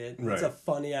find it. Right. It's a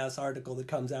funny ass article that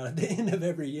comes out at the end of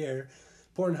every year.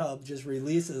 Pornhub just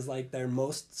releases like their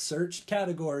most searched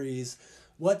categories.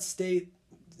 What state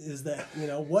is that? You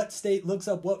know, what state looks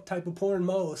up what type of porn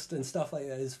most and stuff like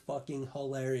that is fucking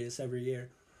hilarious every year.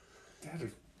 That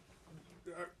is,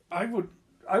 I want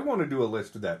to do a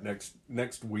list of that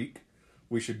next week.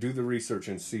 We should do the research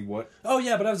and see what... Oh,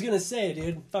 yeah, but I was going to say,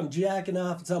 dude, if I'm jacking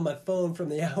off, it's on my phone from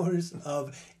the hours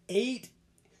of 8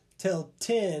 till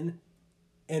 10,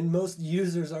 and most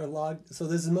users are logged... So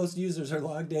this is most users are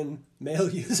logged in, male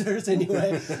users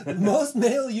anyway. Most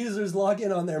male users log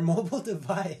in on their mobile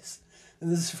device,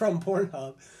 and this is from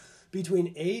Pornhub,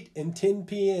 between 8 and 10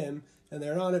 p.m., and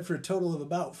they're on it for a total of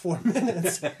about 4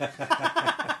 minutes.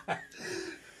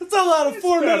 That's a lot of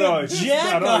 4-minute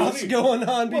jack-offs going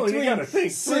on between... Well, you gotta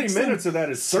think, 3 minutes of that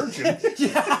is searching.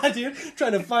 Yeah, dude.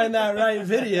 Trying to find that right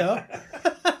video.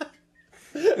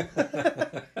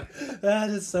 That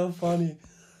is so funny.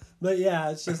 But yeah,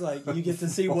 it's just like, you get to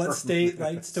see what state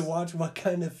likes to watch what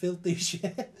kind of filthy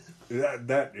shit. It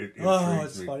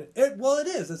it's me. funny. It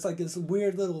is. It's like this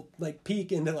weird little like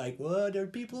peek into like, what are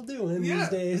people doing these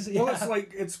days? Yeah. Well, it's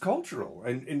like, it's cultural.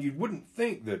 And you wouldn't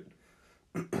think that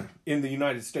in the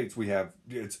United States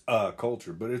it's a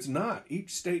culture, but it's not.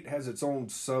 Each state has its own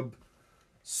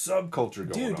subculture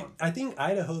going on. I think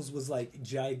Idaho's was like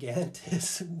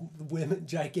Gigantus women,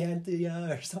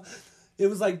 Gigantia or something. It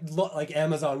was like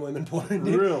Amazon women porn,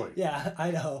 dude. Really? Yeah,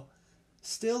 Idaho.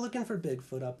 Still looking for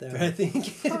Bigfoot up there, I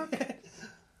think.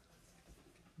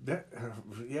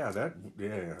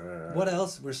 What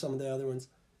else were some of the other ones?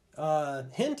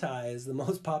 Hentai is the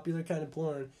most popular kind of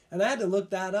porn, and I had to look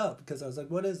that up because I was like,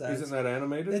 what is that? Isn't that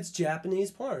animated? It's Japanese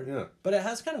porn. Yeah, but it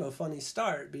has kind of a funny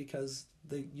start because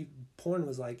porn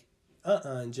was like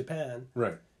in Japan,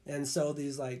 right? And so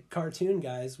these like cartoon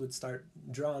guys would start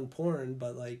drawing porn,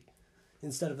 but like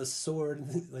instead of a sword,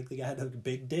 like the guy had a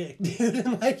big dick, dude,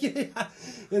 and like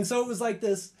and so it was like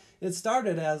this. It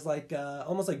started as like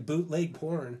almost like bootleg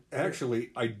porn.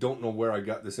 Actually, I don't know where I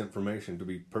got this information, to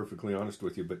be perfectly honest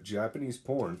with you, but Japanese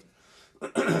porn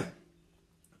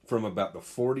from about the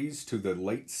 40s to the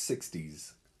late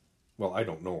 60s. Well, I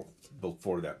don't know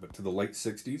before that, but to the late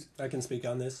 60s. I can speak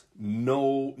on this.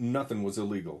 Nothing was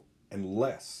illegal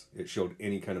unless it showed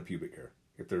any kind of pubic hair.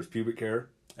 If there's pubic hair.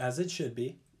 As it should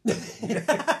be.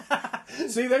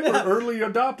 See, they were early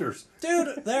adopters.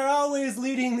 Dude, they're always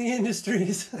leading the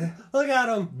industries. Look at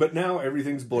them. But now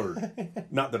everything's blurred.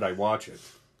 Not that I watch it.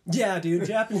 Yeah, dude,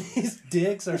 Japanese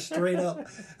dicks are straight up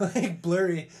like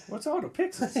blurry. What's all the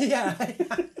pixels? Yeah.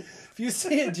 If you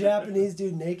see a Japanese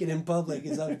dude naked in public,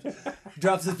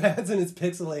 drops his pants and it's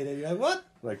pixelated. You're like, what?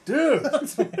 Like, dude,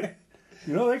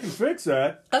 you know they can fix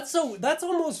that. That's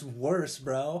almost worse,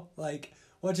 bro. Like,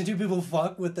 watching two people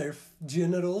fuck with their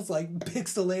genitals like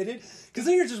pixelated, because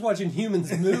then you're just watching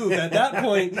humans move at that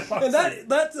point, and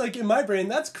that's like in my brain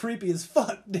that's creepy as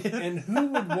fuck, dude. And who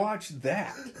would watch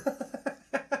that?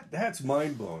 That's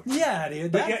mind blowing. Yeah,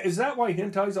 dude. But yeah, is that why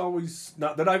hentai's always,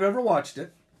 not that I've ever watched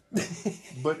it,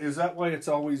 but is that why it's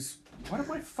always, what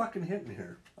am I fucking hitting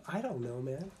here? I don't know,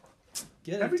 man.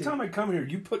 Every time I come here,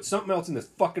 you put something else in this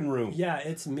fucking room. Yeah,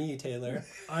 it's me, Taylor.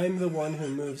 I'm the one who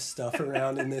moves stuff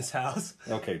around in this house.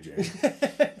 Okay, James.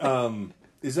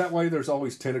 Is that why there's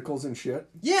always tentacles and shit?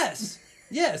 Yes,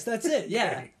 that's it.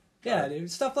 Yeah, Okay. yeah,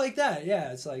 dude, stuff like that.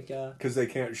 Yeah, it's like because they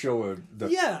can't show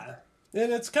yeah,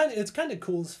 and it's kind of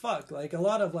cool as fuck. Like a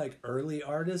lot of like early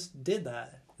artists did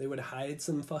that. They would hide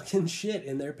some fucking shit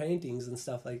in their paintings and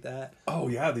stuff like that. Oh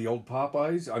yeah, the old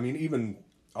Popeyes. I mean, even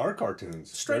our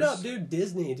cartoons. Straight up, dude,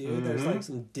 Disney, dude. Mm-hmm. There's like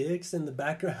some dicks in the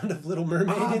background of Little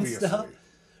Mermaid and stuff.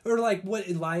 Or like what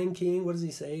Lion King? What does he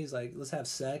say? He's like, let's have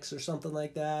sex or something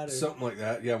like that. Or... Something like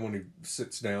that. Yeah, when he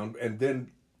sits down, and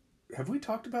then have we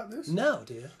talked about this? No,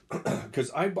 dude. Because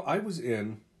I was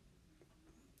in.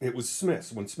 It was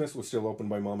Smith's when Smith's was still open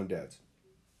by Mom and Dad's,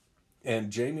 and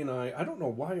Jamie and I don't know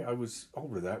why I was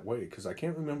over that way because I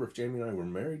can't remember if Jamie and I were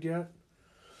married yet.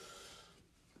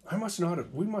 We must not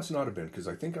have been because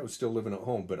I think I was still living at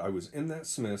home. But I was in that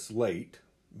Smith's late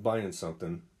buying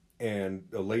something. And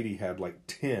a lady had like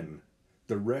 10.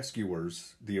 The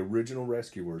Rescuers, the original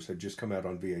Rescuers, had just come out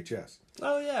on VHS.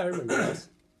 Oh, yeah, I remember that.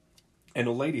 And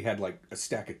a lady had like a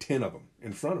stack of 10 of them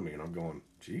in front of me. And I'm going,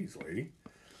 geez, lady.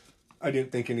 I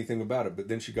didn't think anything about it. But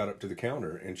then she got up to the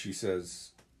counter and she says,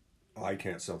 I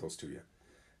can't sell those to you.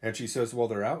 And she says, well,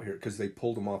 they're out here because they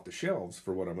pulled them off the shelves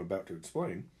for what I'm about to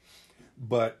explain.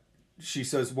 But she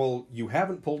says, well, you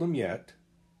haven't pulled them yet.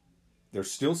 They're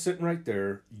still sitting right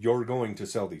there. You're going to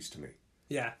sell these to me.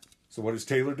 Yeah. So what does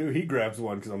Taylor do? He grabs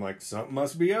one because I'm like, something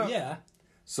must be up. Yeah.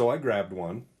 So I grabbed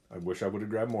one. I wish I would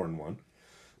have grabbed more than one.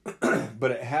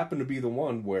 But it happened to be the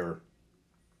one where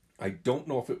I don't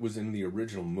know if it was in the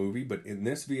original movie, but in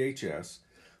this VHS,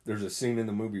 there's a scene in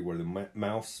the movie where the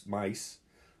mice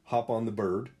hop on the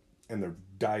bird and they're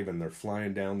diving. They're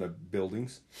flying down the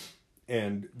buildings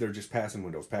and they're just passing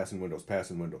windows.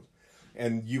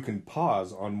 And you can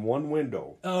pause on one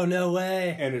window. Oh, no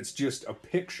way. And it's just a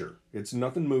picture. It's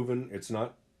nothing moving. It's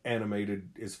not animated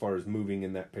as far as moving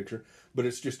in that picture. But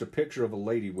it's just a picture of a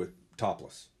lady with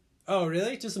topless. Oh,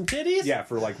 really? Just some titties? Yeah,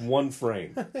 for like one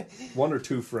frame. 1 or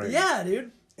 2 frames. Yeah,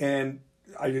 dude. And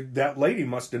that lady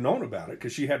must have known about it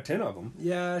because she had 10 of them.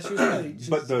 Yeah, she was really...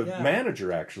 But the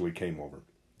manager actually came over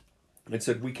and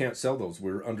said, we can't sell those.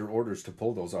 We're under orders to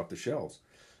pull those off the shelves.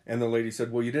 And the lady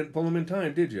said, well, you didn't pull them in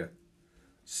time, did you?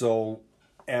 So,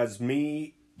 as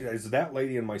that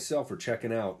lady and myself are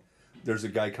checking out, there's a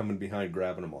guy coming behind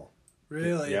grabbing them all.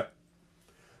 Really? Yep.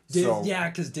 Yeah,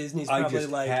 because Disney's probably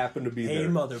like, happened to be hey, there.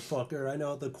 Motherfucker, I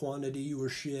know the quantity you were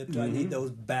shipped. I need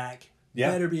those back. Yeah.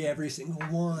 Better be every single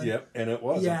one. Yep, and it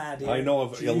wasn't. Yeah, dude. I know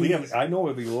of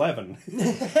 11.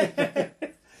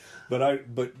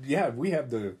 But yeah, we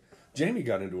have Jamie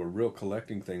got into a real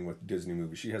collecting thing with Disney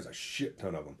movies. She has a shit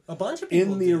ton of them. A bunch of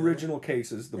people in the original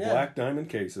cases, the Yeah. Black Diamond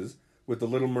cases, with the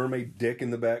Little Mermaid dick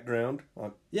in the background.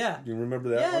 Yeah. Do you remember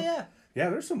that one? Yeah. Yeah,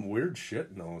 there's some weird shit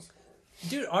in those.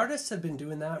 Dude, artists have been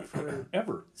doing that for...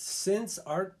 Ever. Since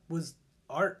art was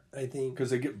art, I think. Because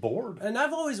they get bored. And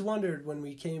I've always wondered when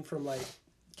we came from, like,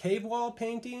 cave wall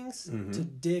paintings to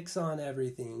dicks on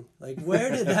everything. Like, where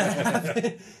did that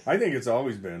happen? I think it's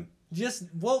always been.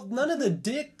 None of the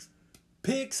dick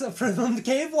pics from the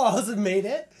cave walls have made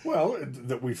it. Well,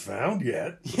 that we found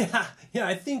yet. Yeah,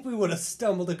 I think we would have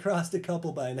stumbled across a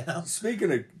couple by now.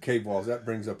 Speaking of cave walls, that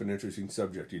brings up an interesting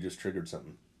subject. You just triggered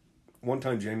something. One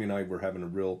time, Jamie and I were having a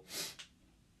real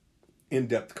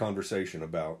in-depth conversation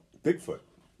about Bigfoot.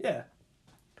 Yeah.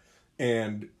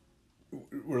 And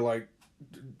we're like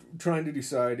trying to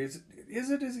decide, is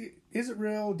it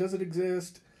real? Does it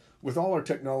exist? With all our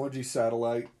technology,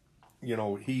 satellite,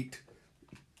 heat,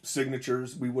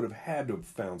 signatures, we would have had to have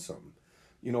found something.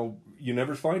 You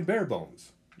never find bear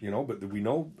bones, but we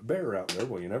know bear out there.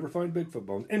 Well, you never find Bigfoot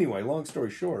bones. Anyway, long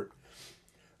story short,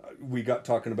 we got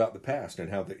talking about the past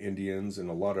and how the Indians and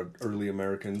a lot of early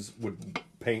Americans would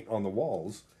paint on the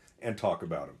walls and talk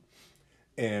about them.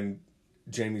 And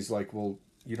Jamie's like, well,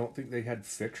 you don't think they had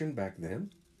fiction back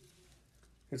then?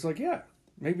 It's like, yeah,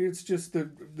 maybe it's just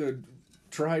the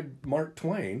tried Mark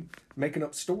Twain making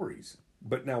up stories.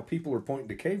 But now people are pointing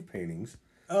to cave paintings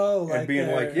and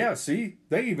being like, yeah, see,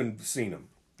 they even seen them.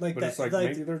 It's like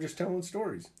maybe they're just telling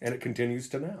stories. And it continues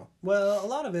to now. Well, a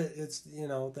lot of it, it's,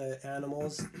 the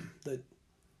animals that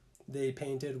they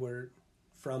painted were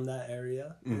from that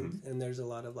area. And there's a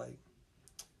lot of,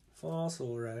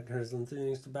 fossil records and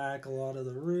things to back a lot of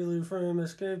the really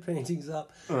famous cave paintings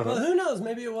up. Well, who knows?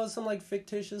 Maybe it was some like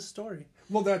fictitious story.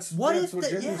 Well, that's What that's if what the-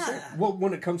 Jen was yeah. saying. Well,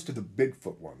 when it comes to the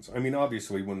Bigfoot ones, I mean,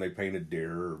 obviously when they painted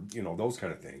deer, or, those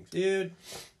kind of things. Dude,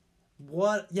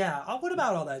 what? Yeah, what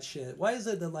about all that shit? Why is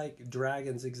it that like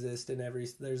dragons exist in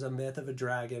there's a myth of a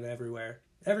dragon everywhere?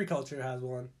 Every culture has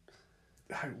one.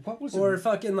 What was Or it?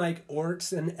 fucking like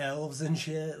orcs and elves and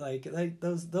shit. Like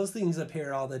those things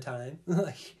appear all the time.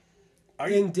 Like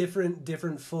in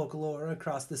different folklore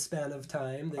across the span of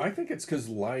time. I think it's because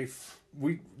life.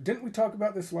 Didn't we talk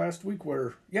about this last week?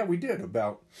 Where we did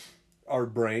about our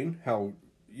brain, how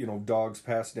dogs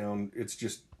pass down. It's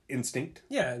just instinct.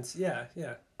 Yeah,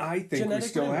 yeah. I think Genetic we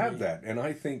still memory. have that, and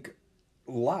I think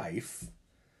life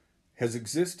has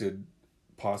existed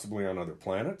possibly on other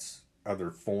planets, other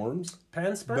forms.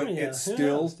 Panspermia. But it's Who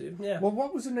still. knows, dude? Yeah. Well,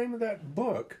 what was the name of that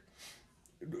book?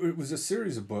 It was a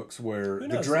series of books where Who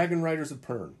the knows? Dragon Riders of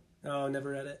Pern. Oh,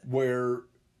 never read it. Where,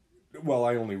 well,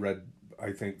 I only read,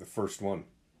 I think, the first one.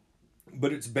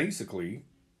 But it's basically,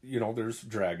 there's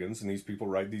dragons, and these people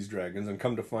ride these dragons, and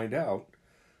come to find out,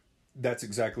 that's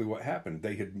exactly what happened.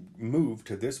 They had moved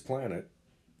to this planet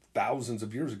thousands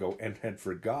of years ago and had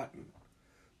forgotten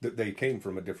that they came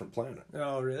from a different planet.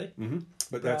 Oh, really? Mm-hmm.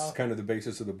 But that's kind of the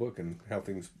basis of the book and how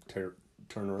things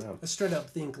turn around. I straight up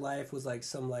think life was like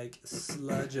some like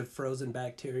sludge of frozen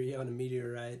bacteria on a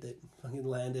meteorite that fucking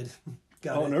landed.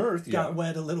 On Earth, got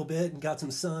wet a little bit and got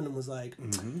some sun and was like,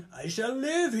 I shall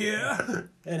live here.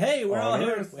 And hey, we're all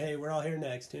here. Hey, we're all here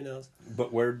next. Who knows?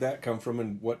 But where'd that come from,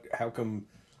 and how come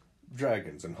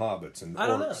dragons and hobbits and orcs? I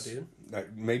don't know,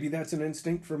 dude. Maybe that's an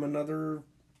instinct from another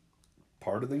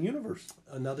part of the universe.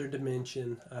 Another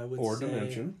dimension, I would Or say.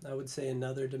 dimension. I would say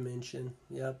another dimension.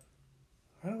 Yep.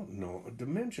 I don't know.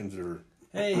 Dimensions are...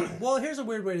 Hey, well, here's a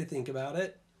weird way to think about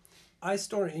it. I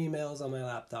store emails on my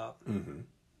laptop. Mm-hmm.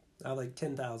 I have like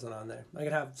 10,000 on there. I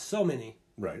could have so many.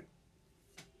 Right.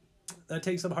 That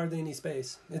takes up hardly any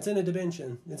space. It's in a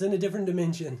dimension. It's in a different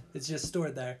dimension. It's just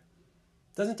stored there.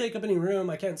 Doesn't take up any room.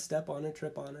 I can't step on it,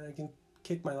 trip on it. I can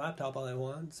kick my laptop all I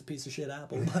want. It's a piece of shit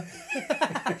Apple. But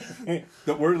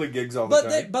The whirligigs all the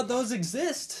time. but those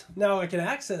exist. Now I can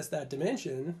access that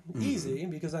dimension easy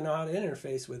because I know how to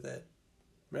interface with it.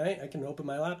 Right? I can open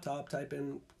my laptop, type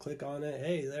in, click on it.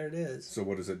 Hey, there it is. So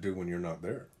what does it do when you're not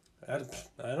there? I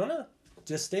don't know.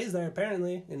 Just stays there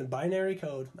apparently in a binary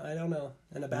code. I don't know.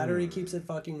 And a battery keeps it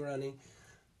fucking running.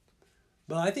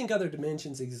 But I think other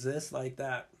dimensions exist like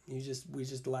that. We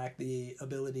just lack the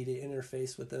ability to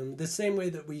interface with them. The same way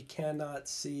that we cannot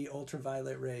see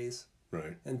ultraviolet rays.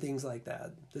 Right. And things like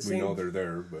that. We know they're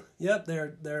there, but... Yep,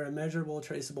 they're a measurable,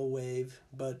 traceable wave,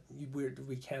 but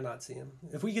we cannot see them.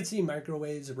 If we could see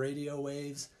microwaves, radio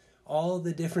waves, all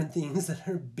the different things that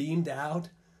are beamed out...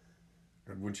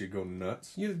 Wouldn't you go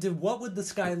nuts? What would the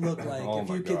sky look like Oh if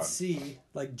my you could God. see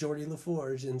like Geordie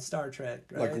LaForge in Star Trek?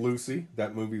 Right? Like Lucy,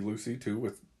 that movie Lucy too,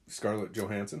 with Scarlett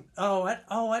Johansson. I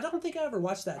don't think I ever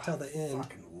watched that till the end.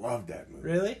 Fucking love that movie.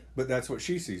 Really? But that's what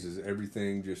she sees, is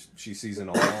everything she sees in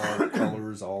all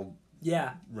colors, all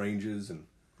Yeah. ranges, and...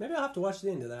 Maybe I'll have to watch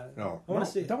the end of that. No, I want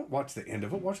to see it. Don't watch the end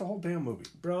of it. Watch the whole damn movie.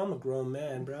 Bro, I'm a grown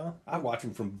man, bro. I watch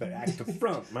them from back to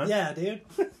front, man. Yeah, dude.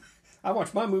 I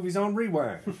watch my movies on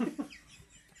rewind.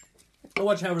 I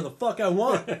watch however the fuck I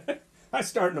want. I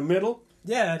start in the middle.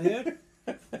 Yeah, dude.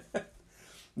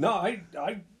 No,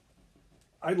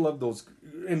 I love those,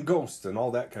 and ghosts and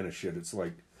all that kind of shit. It's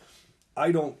like,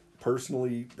 I don't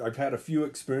personally, I've had a few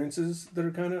experiences that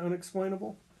are kind of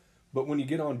unexplainable, but when you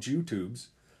get on YouTubes,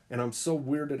 and I'm so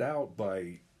weirded out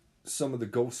by some of the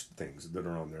ghost things that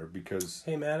are on there because...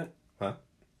 Hey, man. Huh?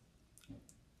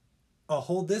 I'll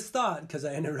hold this thought because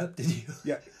I interrupted you.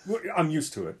 Yeah, well, I'm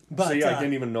used to it. But, See, I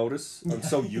didn't even notice. I'm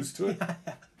so used to it.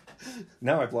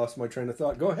 Now I've lost my train of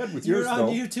thought. Go ahead with yours, You're on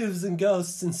though. YouTubes and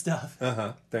ghosts and stuff.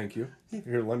 Uh-huh. Thank you.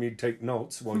 Here, let me take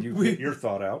notes while you get your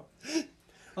thought out.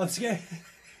 I'm scared.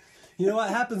 You know what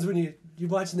happens when you're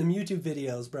watching them YouTube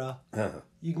videos, bro? Uh-huh.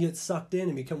 You can get sucked in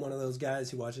and become one of those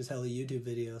guys who watches hella YouTube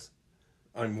videos.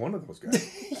 I'm one of those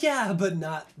guys. Yeah, but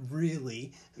not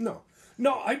really. No,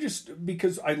 I just,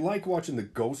 because I like watching the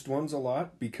ghost ones a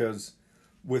lot, because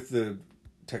with the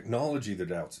technology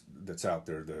that's out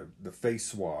there, the face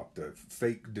swap,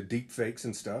 the deep fakes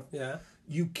and stuff, Yeah.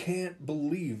 you can't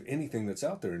believe anything that's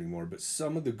out there anymore. But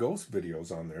some of the ghost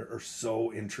videos on there are so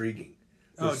intriguing.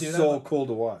 They're so cool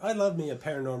to watch. I love me a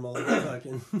paranormal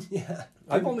fucking, yeah.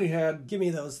 I've only had... Give me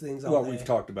those things all Well, day. we've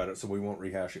talked about it, so we won't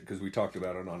rehash it, because we talked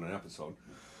about it on an episode.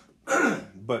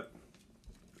 But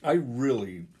I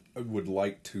really would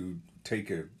like to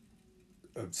take a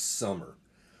summer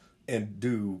and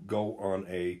go on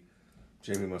a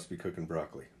Jamie must be cooking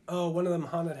broccoli. Oh, one of them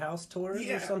haunted house tours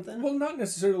or something? Well, not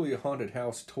necessarily a haunted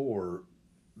house tour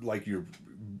like you're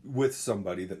with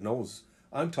somebody that knows.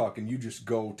 I'm talking you just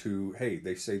go to, hey,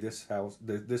 they say this house,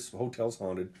 this hotel's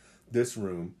haunted, this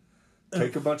room.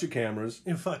 Take a bunch of cameras.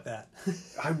 And fuck that.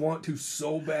 I want to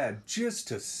so bad just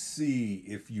to see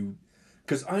if you...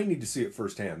 Because I need to see it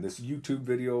firsthand. This YouTube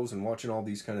videos and watching all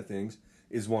these kind of things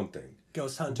is one thing.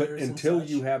 Ghost hunters but until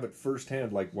you have it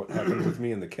firsthand, like what happened with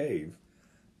me in the cave,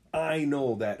 I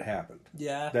know that happened.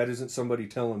 Yeah. That isn't somebody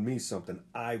telling me something.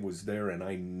 I was there and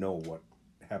I know what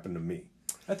happened to me.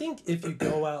 I think if you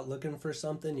go out looking for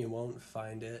something, you won't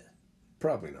find it.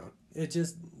 Probably not. It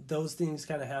just, those things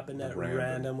kind of happen at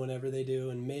random whenever they do,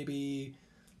 and maybe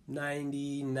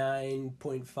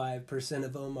 99.5%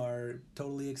 of them are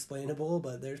totally explainable,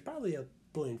 but there's probably a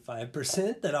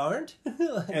 0.5% that aren't.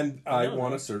 And I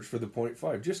want to search for the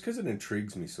 0.5 just because it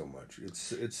intrigues me so much.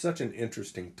 It's such an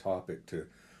interesting topic to...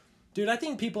 Dude, I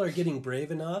think people are getting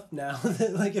brave enough now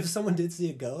that, like, if someone did see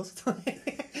a ghost,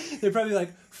 they're probably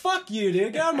like, fuck you,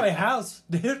 dude. Get out of my house,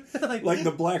 dude. like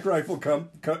the Black Rifle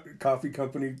Coffee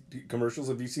Company commercials.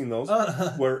 Have you seen those?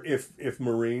 Where if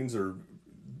Marines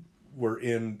were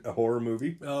in a horror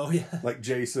movie. Oh, yeah. Like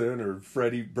Jason or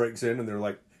Freddy breaks in and they're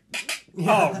like,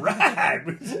 all right.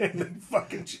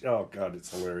 Fucking oh, God,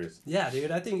 it's hilarious. Yeah,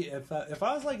 dude. I think if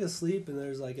I was, like, asleep and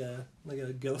there's, like a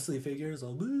ghostly figure,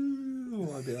 so boo,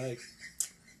 I'd be like,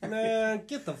 man,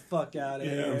 get the fuck out of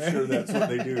here. Yeah, I'm sure that's what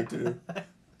they do, too.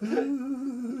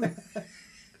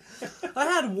 I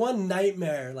had one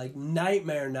nightmare, like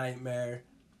nightmare,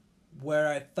 where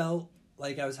I felt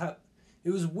like I was it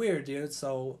was weird, dude.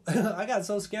 So I got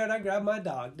so scared I grabbed my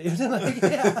dog, dude.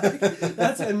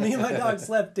 And me and my dog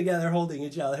slept together holding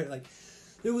each other. Like,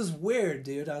 it was weird,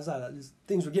 dude.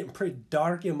 Things were getting pretty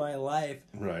dark in my life.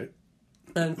 Right.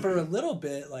 And for a little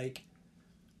bit, like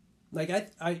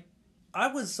I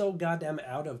was so goddamn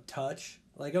out of touch.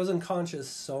 Like, I was unconscious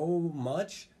so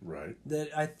much. Right.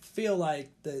 That I feel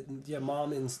like that your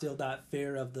mom instilled that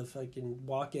fear of the fucking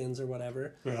walk-ins or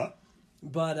whatever. Yeah.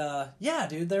 But, yeah,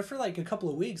 dude, there for like a couple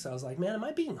of weeks, I was like, man, am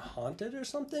I being haunted or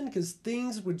something? Because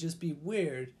things would just be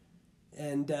weird.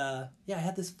 And, yeah, I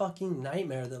had this fucking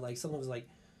nightmare that, like, someone was like,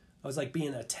 I was, like,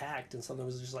 being attacked, and something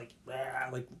was just, like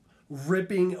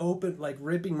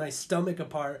ripping my stomach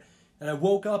apart. And I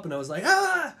woke up, and I was like,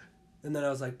 ah! And then I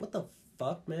was like, what the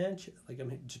fuck, man? Like,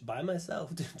 I'm just by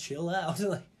myself. Dude, chill out.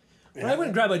 Like, when I went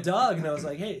and grabbed my dog, and I was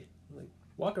like, hey, like,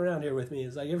 walk around here with me.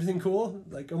 Is, like, everything cool?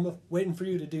 Like, I'm waiting for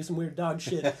you to do some weird dog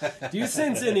shit. Do you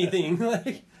sense anything?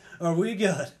 Like, are we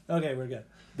good? Okay, we're good.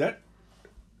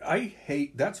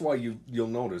 That's why you'll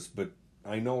notice, but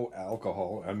I know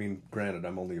alcohol, I mean, granted,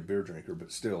 I'm only a beer drinker,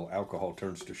 but still, alcohol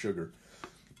turns to sugar.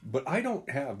 But I don't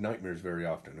have nightmares very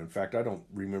often. In fact, I don't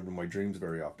remember my dreams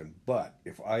very often. But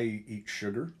if I eat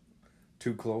sugar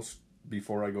too close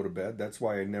before I go to bed, that's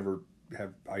why I never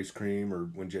have ice cream, or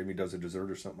when Jamie does a dessert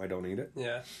or something, I don't eat it.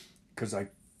 Yeah. Because I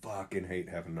fucking hate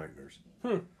having nightmares.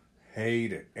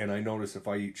 Hate it. And I notice if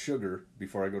I eat sugar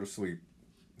before I go to sleep,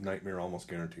 nightmare almost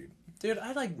guaranteed. Dude,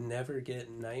 I, like, never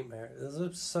get nightmares.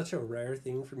 This is such a rare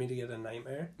thing for me to get a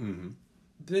nightmare. Mm-hmm.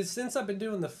 But since I've been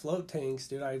doing the float tanks,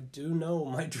 dude, I do know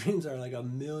my dreams are like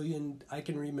 1,000,000. I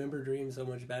can remember dreams so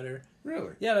much better.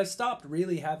 Really? Yeah, I stopped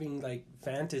really having, like,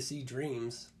 fantasy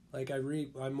dreams. Like,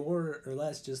 I'm more or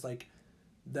less just, like,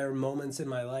 there are moments in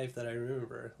my life that I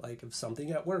remember. Like, of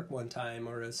something at work one time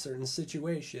or a certain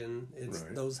situation. It's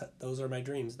right. Those are my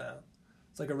dreams now.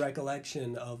 It's like a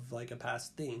recollection of, like, a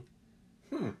past thing.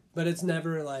 But it's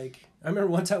never, like... I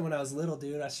remember one time when I was little,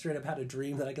 dude, I straight up had a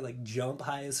dream that I could, like, jump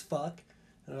high as fuck.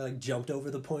 And I, like, jumped over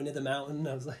the point of the mountain.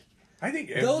 I was like... I think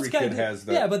every kid has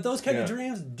that. Yeah, but those kind of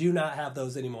dreams do not have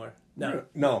those anymore. No,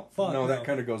 that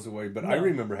kind of goes away. But I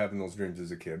remember having those dreams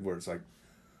as a kid where it's like,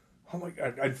 oh my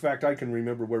God. In fact, I can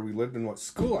remember where we lived and what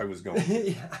school I was going.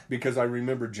 Yeah. Because I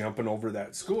remember jumping over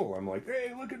that school. I'm like,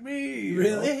 hey, look at me.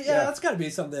 Really? Yeah, that's got to be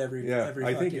something every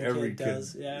I think every kid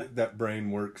does. Yeah. That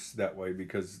brain works that way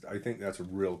because I think that's a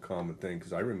real common thing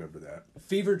because I remember that.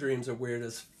 Fever dreams are weird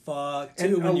as fuck,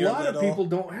 too, and a lot of people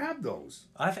don't have those.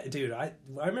 I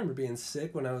remember being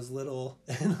sick when I was little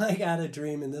and, like, I had a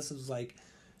dream, and this was, like,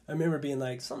 I remember being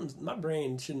like, my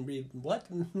brain shouldn't be, what?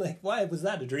 Like, why was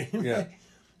that a dream? Yeah. Like,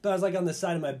 but I was, like, on the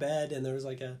side of my bed, and there was,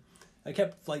 like, I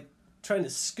kept, like, trying to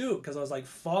scoot because I was, like,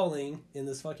 falling in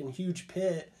this fucking huge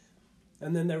pit,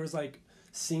 and then there was, like,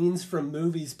 scenes from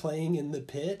movies playing in the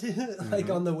pit, like,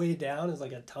 on the way down. It was,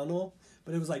 like, a tunnel,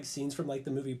 but it was, like, scenes from, like,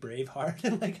 the movie Braveheart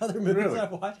and, like, other movies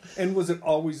I've watched. And was it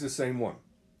always the same one?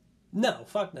 No,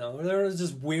 fuck no. There was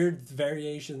just weird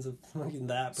variations of fucking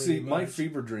that. See, my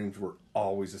fever dreams were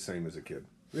always the same as a kid.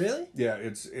 Really? Yeah,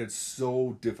 it's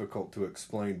so difficult to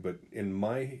explain, but in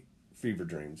my fever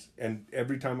dreams, and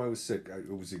every time I was sick,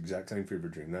 it was the exact same fever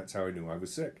dream. That's how I knew I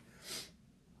was sick.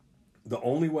 The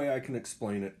only way I can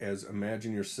explain it is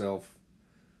imagine yourself,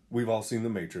 we've all seen The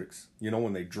Matrix, you know,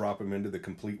 when they drop him into the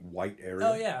complete white area.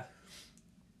 Oh, yeah.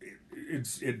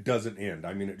 It doesn't end.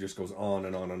 I mean, it just goes on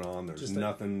and on and on. There's just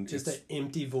nothing. Just an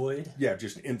empty void. Yeah,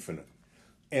 just infinite.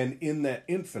 And in that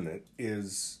infinite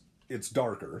it's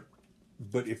darker.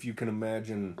 But if you can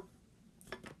imagine,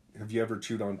 have you ever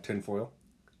chewed on tinfoil?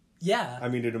 Yeah. I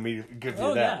mean, it immediately gives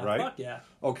you that, yeah, right? Fuck yeah.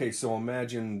 Okay, so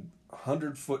imagine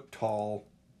 100-foot tall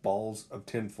balls of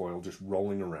tinfoil just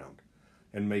rolling around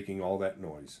and making all that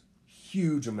noise.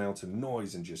 Huge amounts of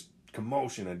noise and just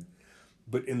commotion.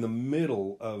 But in the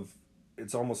middle of,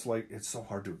 it's almost like, it's so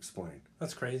hard to explain.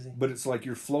 That's crazy. But it's like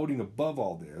you're floating above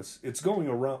all this. It's going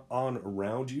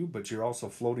around you, but you're also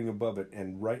floating above it,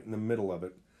 and right in the middle of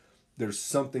it, there's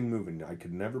something moving. I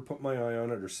could never put my eye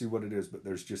on it or see what it is, but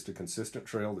there's just a consistent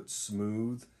trail that's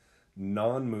smooth,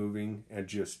 non-moving, and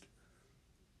just,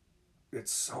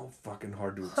 it's so fucking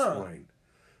hard to explain.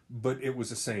 But it was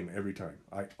the same every time.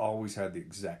 I always had the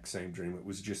exact same dream. It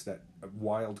was just that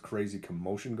wild, crazy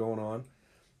commotion going on,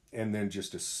 and then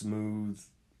just a smooth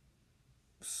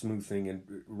thing,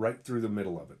 and right through the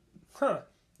middle of it.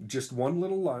 Just one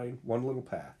little line, one little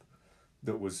path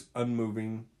that was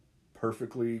unmoving,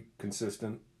 perfectly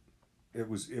consistent. It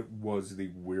was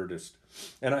the weirdest.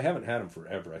 And I haven't had them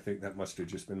forever. I think that must have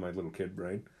just been my little kid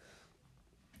brain.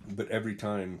 But every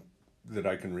time that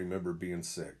I can remember being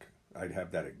sick, I'd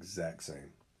have that exact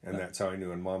same. And that's how I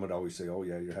knew. And Mom would always say, oh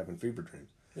yeah, you're having fever dreams.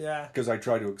 Yeah. Because I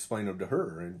tried to explain them to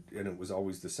her, and it was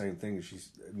always the same thing.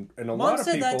 And a Mom lot of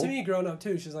said people, that to me growing up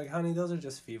too. She's like, honey, those are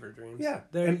just fever dreams. Yeah.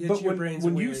 But your brain's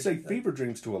when weird. you say fever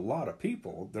dreams to a lot of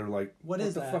people, they're like, what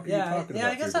is the that? fuck are you talking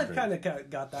about? I guess I've kind of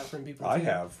got that from people too. I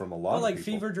have from a lot of like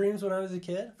people. fever dreams when I was a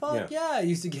kid. Fuck yeah, I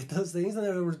used to get those things, and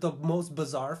they were the most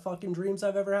bizarre fucking dreams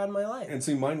I've ever had in my life. And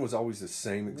see, mine was always the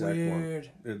same exact Weird.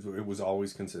 one. It was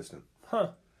always consistent.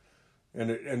 Huh.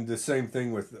 And the same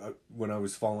thing with when I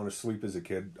was falling asleep as a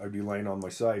kid, I'd be laying on my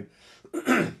side,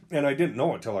 and I didn't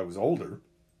know it till I was older.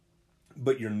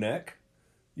 But your neck,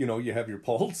 you know, you have your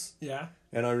pulse. Yeah.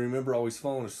 And I remember always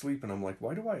falling asleep, and I'm like,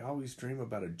 why do I always dream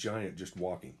about a giant just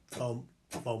walking? Thump.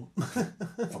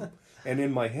 And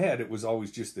in my head, it was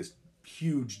always just this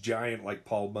huge giant, like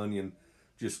Paul Bunyan,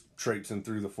 just traipsing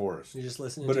through the forest. You just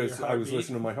listening to your heartbeat. I was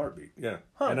listening to my heartbeat, yeah.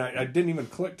 Huh. And I didn't even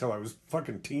click till I was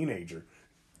fucking teenager.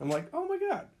 I'm like, oh my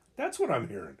God, that's what I'm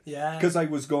hearing. Yeah. Because I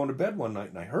was going to bed one night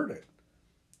and I heard it.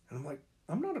 And I'm like,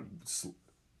 I'm not a...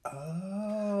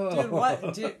 Oh. Dude,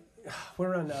 what? Dude, we're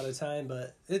running out of time,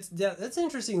 but it's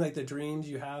interesting, like the dreams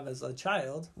you have as a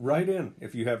child. Write in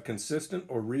if you have consistent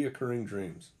or reoccurring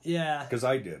dreams. Yeah. Because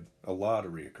I did a lot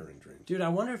of reoccurring dreams. Dude, I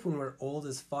wonder if when we're old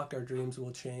as fuck, our dreams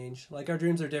will change. Like our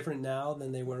dreams are different now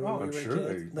than they were when we were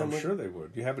kids. I'm sure they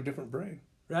would. You have a different brain.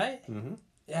 Right? Mm-hmm.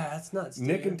 Yeah, that's nuts.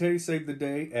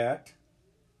 Nickandtaysavetheday at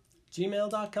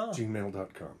gmail.com.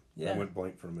 gmail.com. Yeah. I went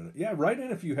blank for a minute. Yeah, write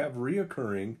in if you have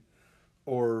reoccurring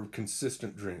or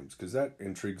consistent dreams, because that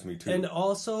intrigues me too. And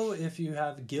also if you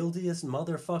have guiltiest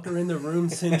motherfucker in the room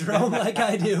syndrome like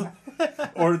I do.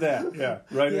 Or that, yeah.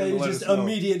 Right in and let just us know.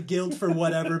 Immediate guilt for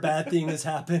whatever bad thing has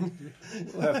happened.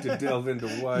 We'll have to delve into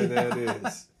why that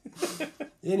is.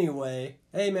 Anyway,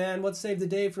 hey man, what saved the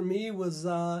day for me was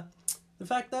the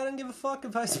fact that I didn't give a fuck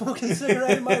if I smoked a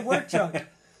cigarette in my work truck.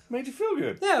 Made you feel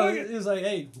good. Yeah, it was like,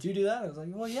 hey, did you do that? I was like,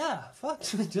 well, yeah, fuck,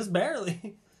 just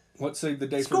barely. What saved the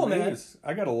day for me is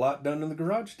I got a lot done in the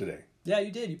garage today. Yeah, you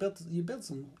did. You built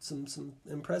some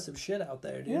impressive shit out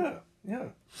there, dude. Yeah.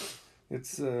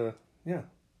 It's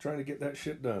trying to get that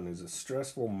shit done is a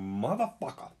stressful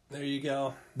motherfucker. There you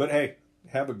go. But hey,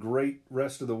 have a great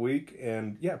rest of the week,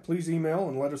 and yeah, please email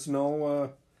and let us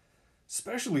know.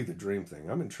 Especially the dream thing.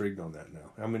 I'm intrigued on that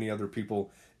now. How many other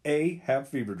people, A, have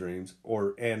fever dreams,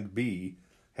 and B,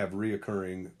 have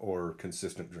reoccurring or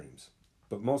consistent dreams?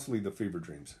 But mostly the fever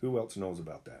dreams. Who else knows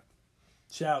about that?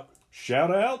 Shout.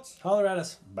 Shout outs. Holler at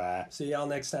us. Bye. See y'all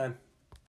next time.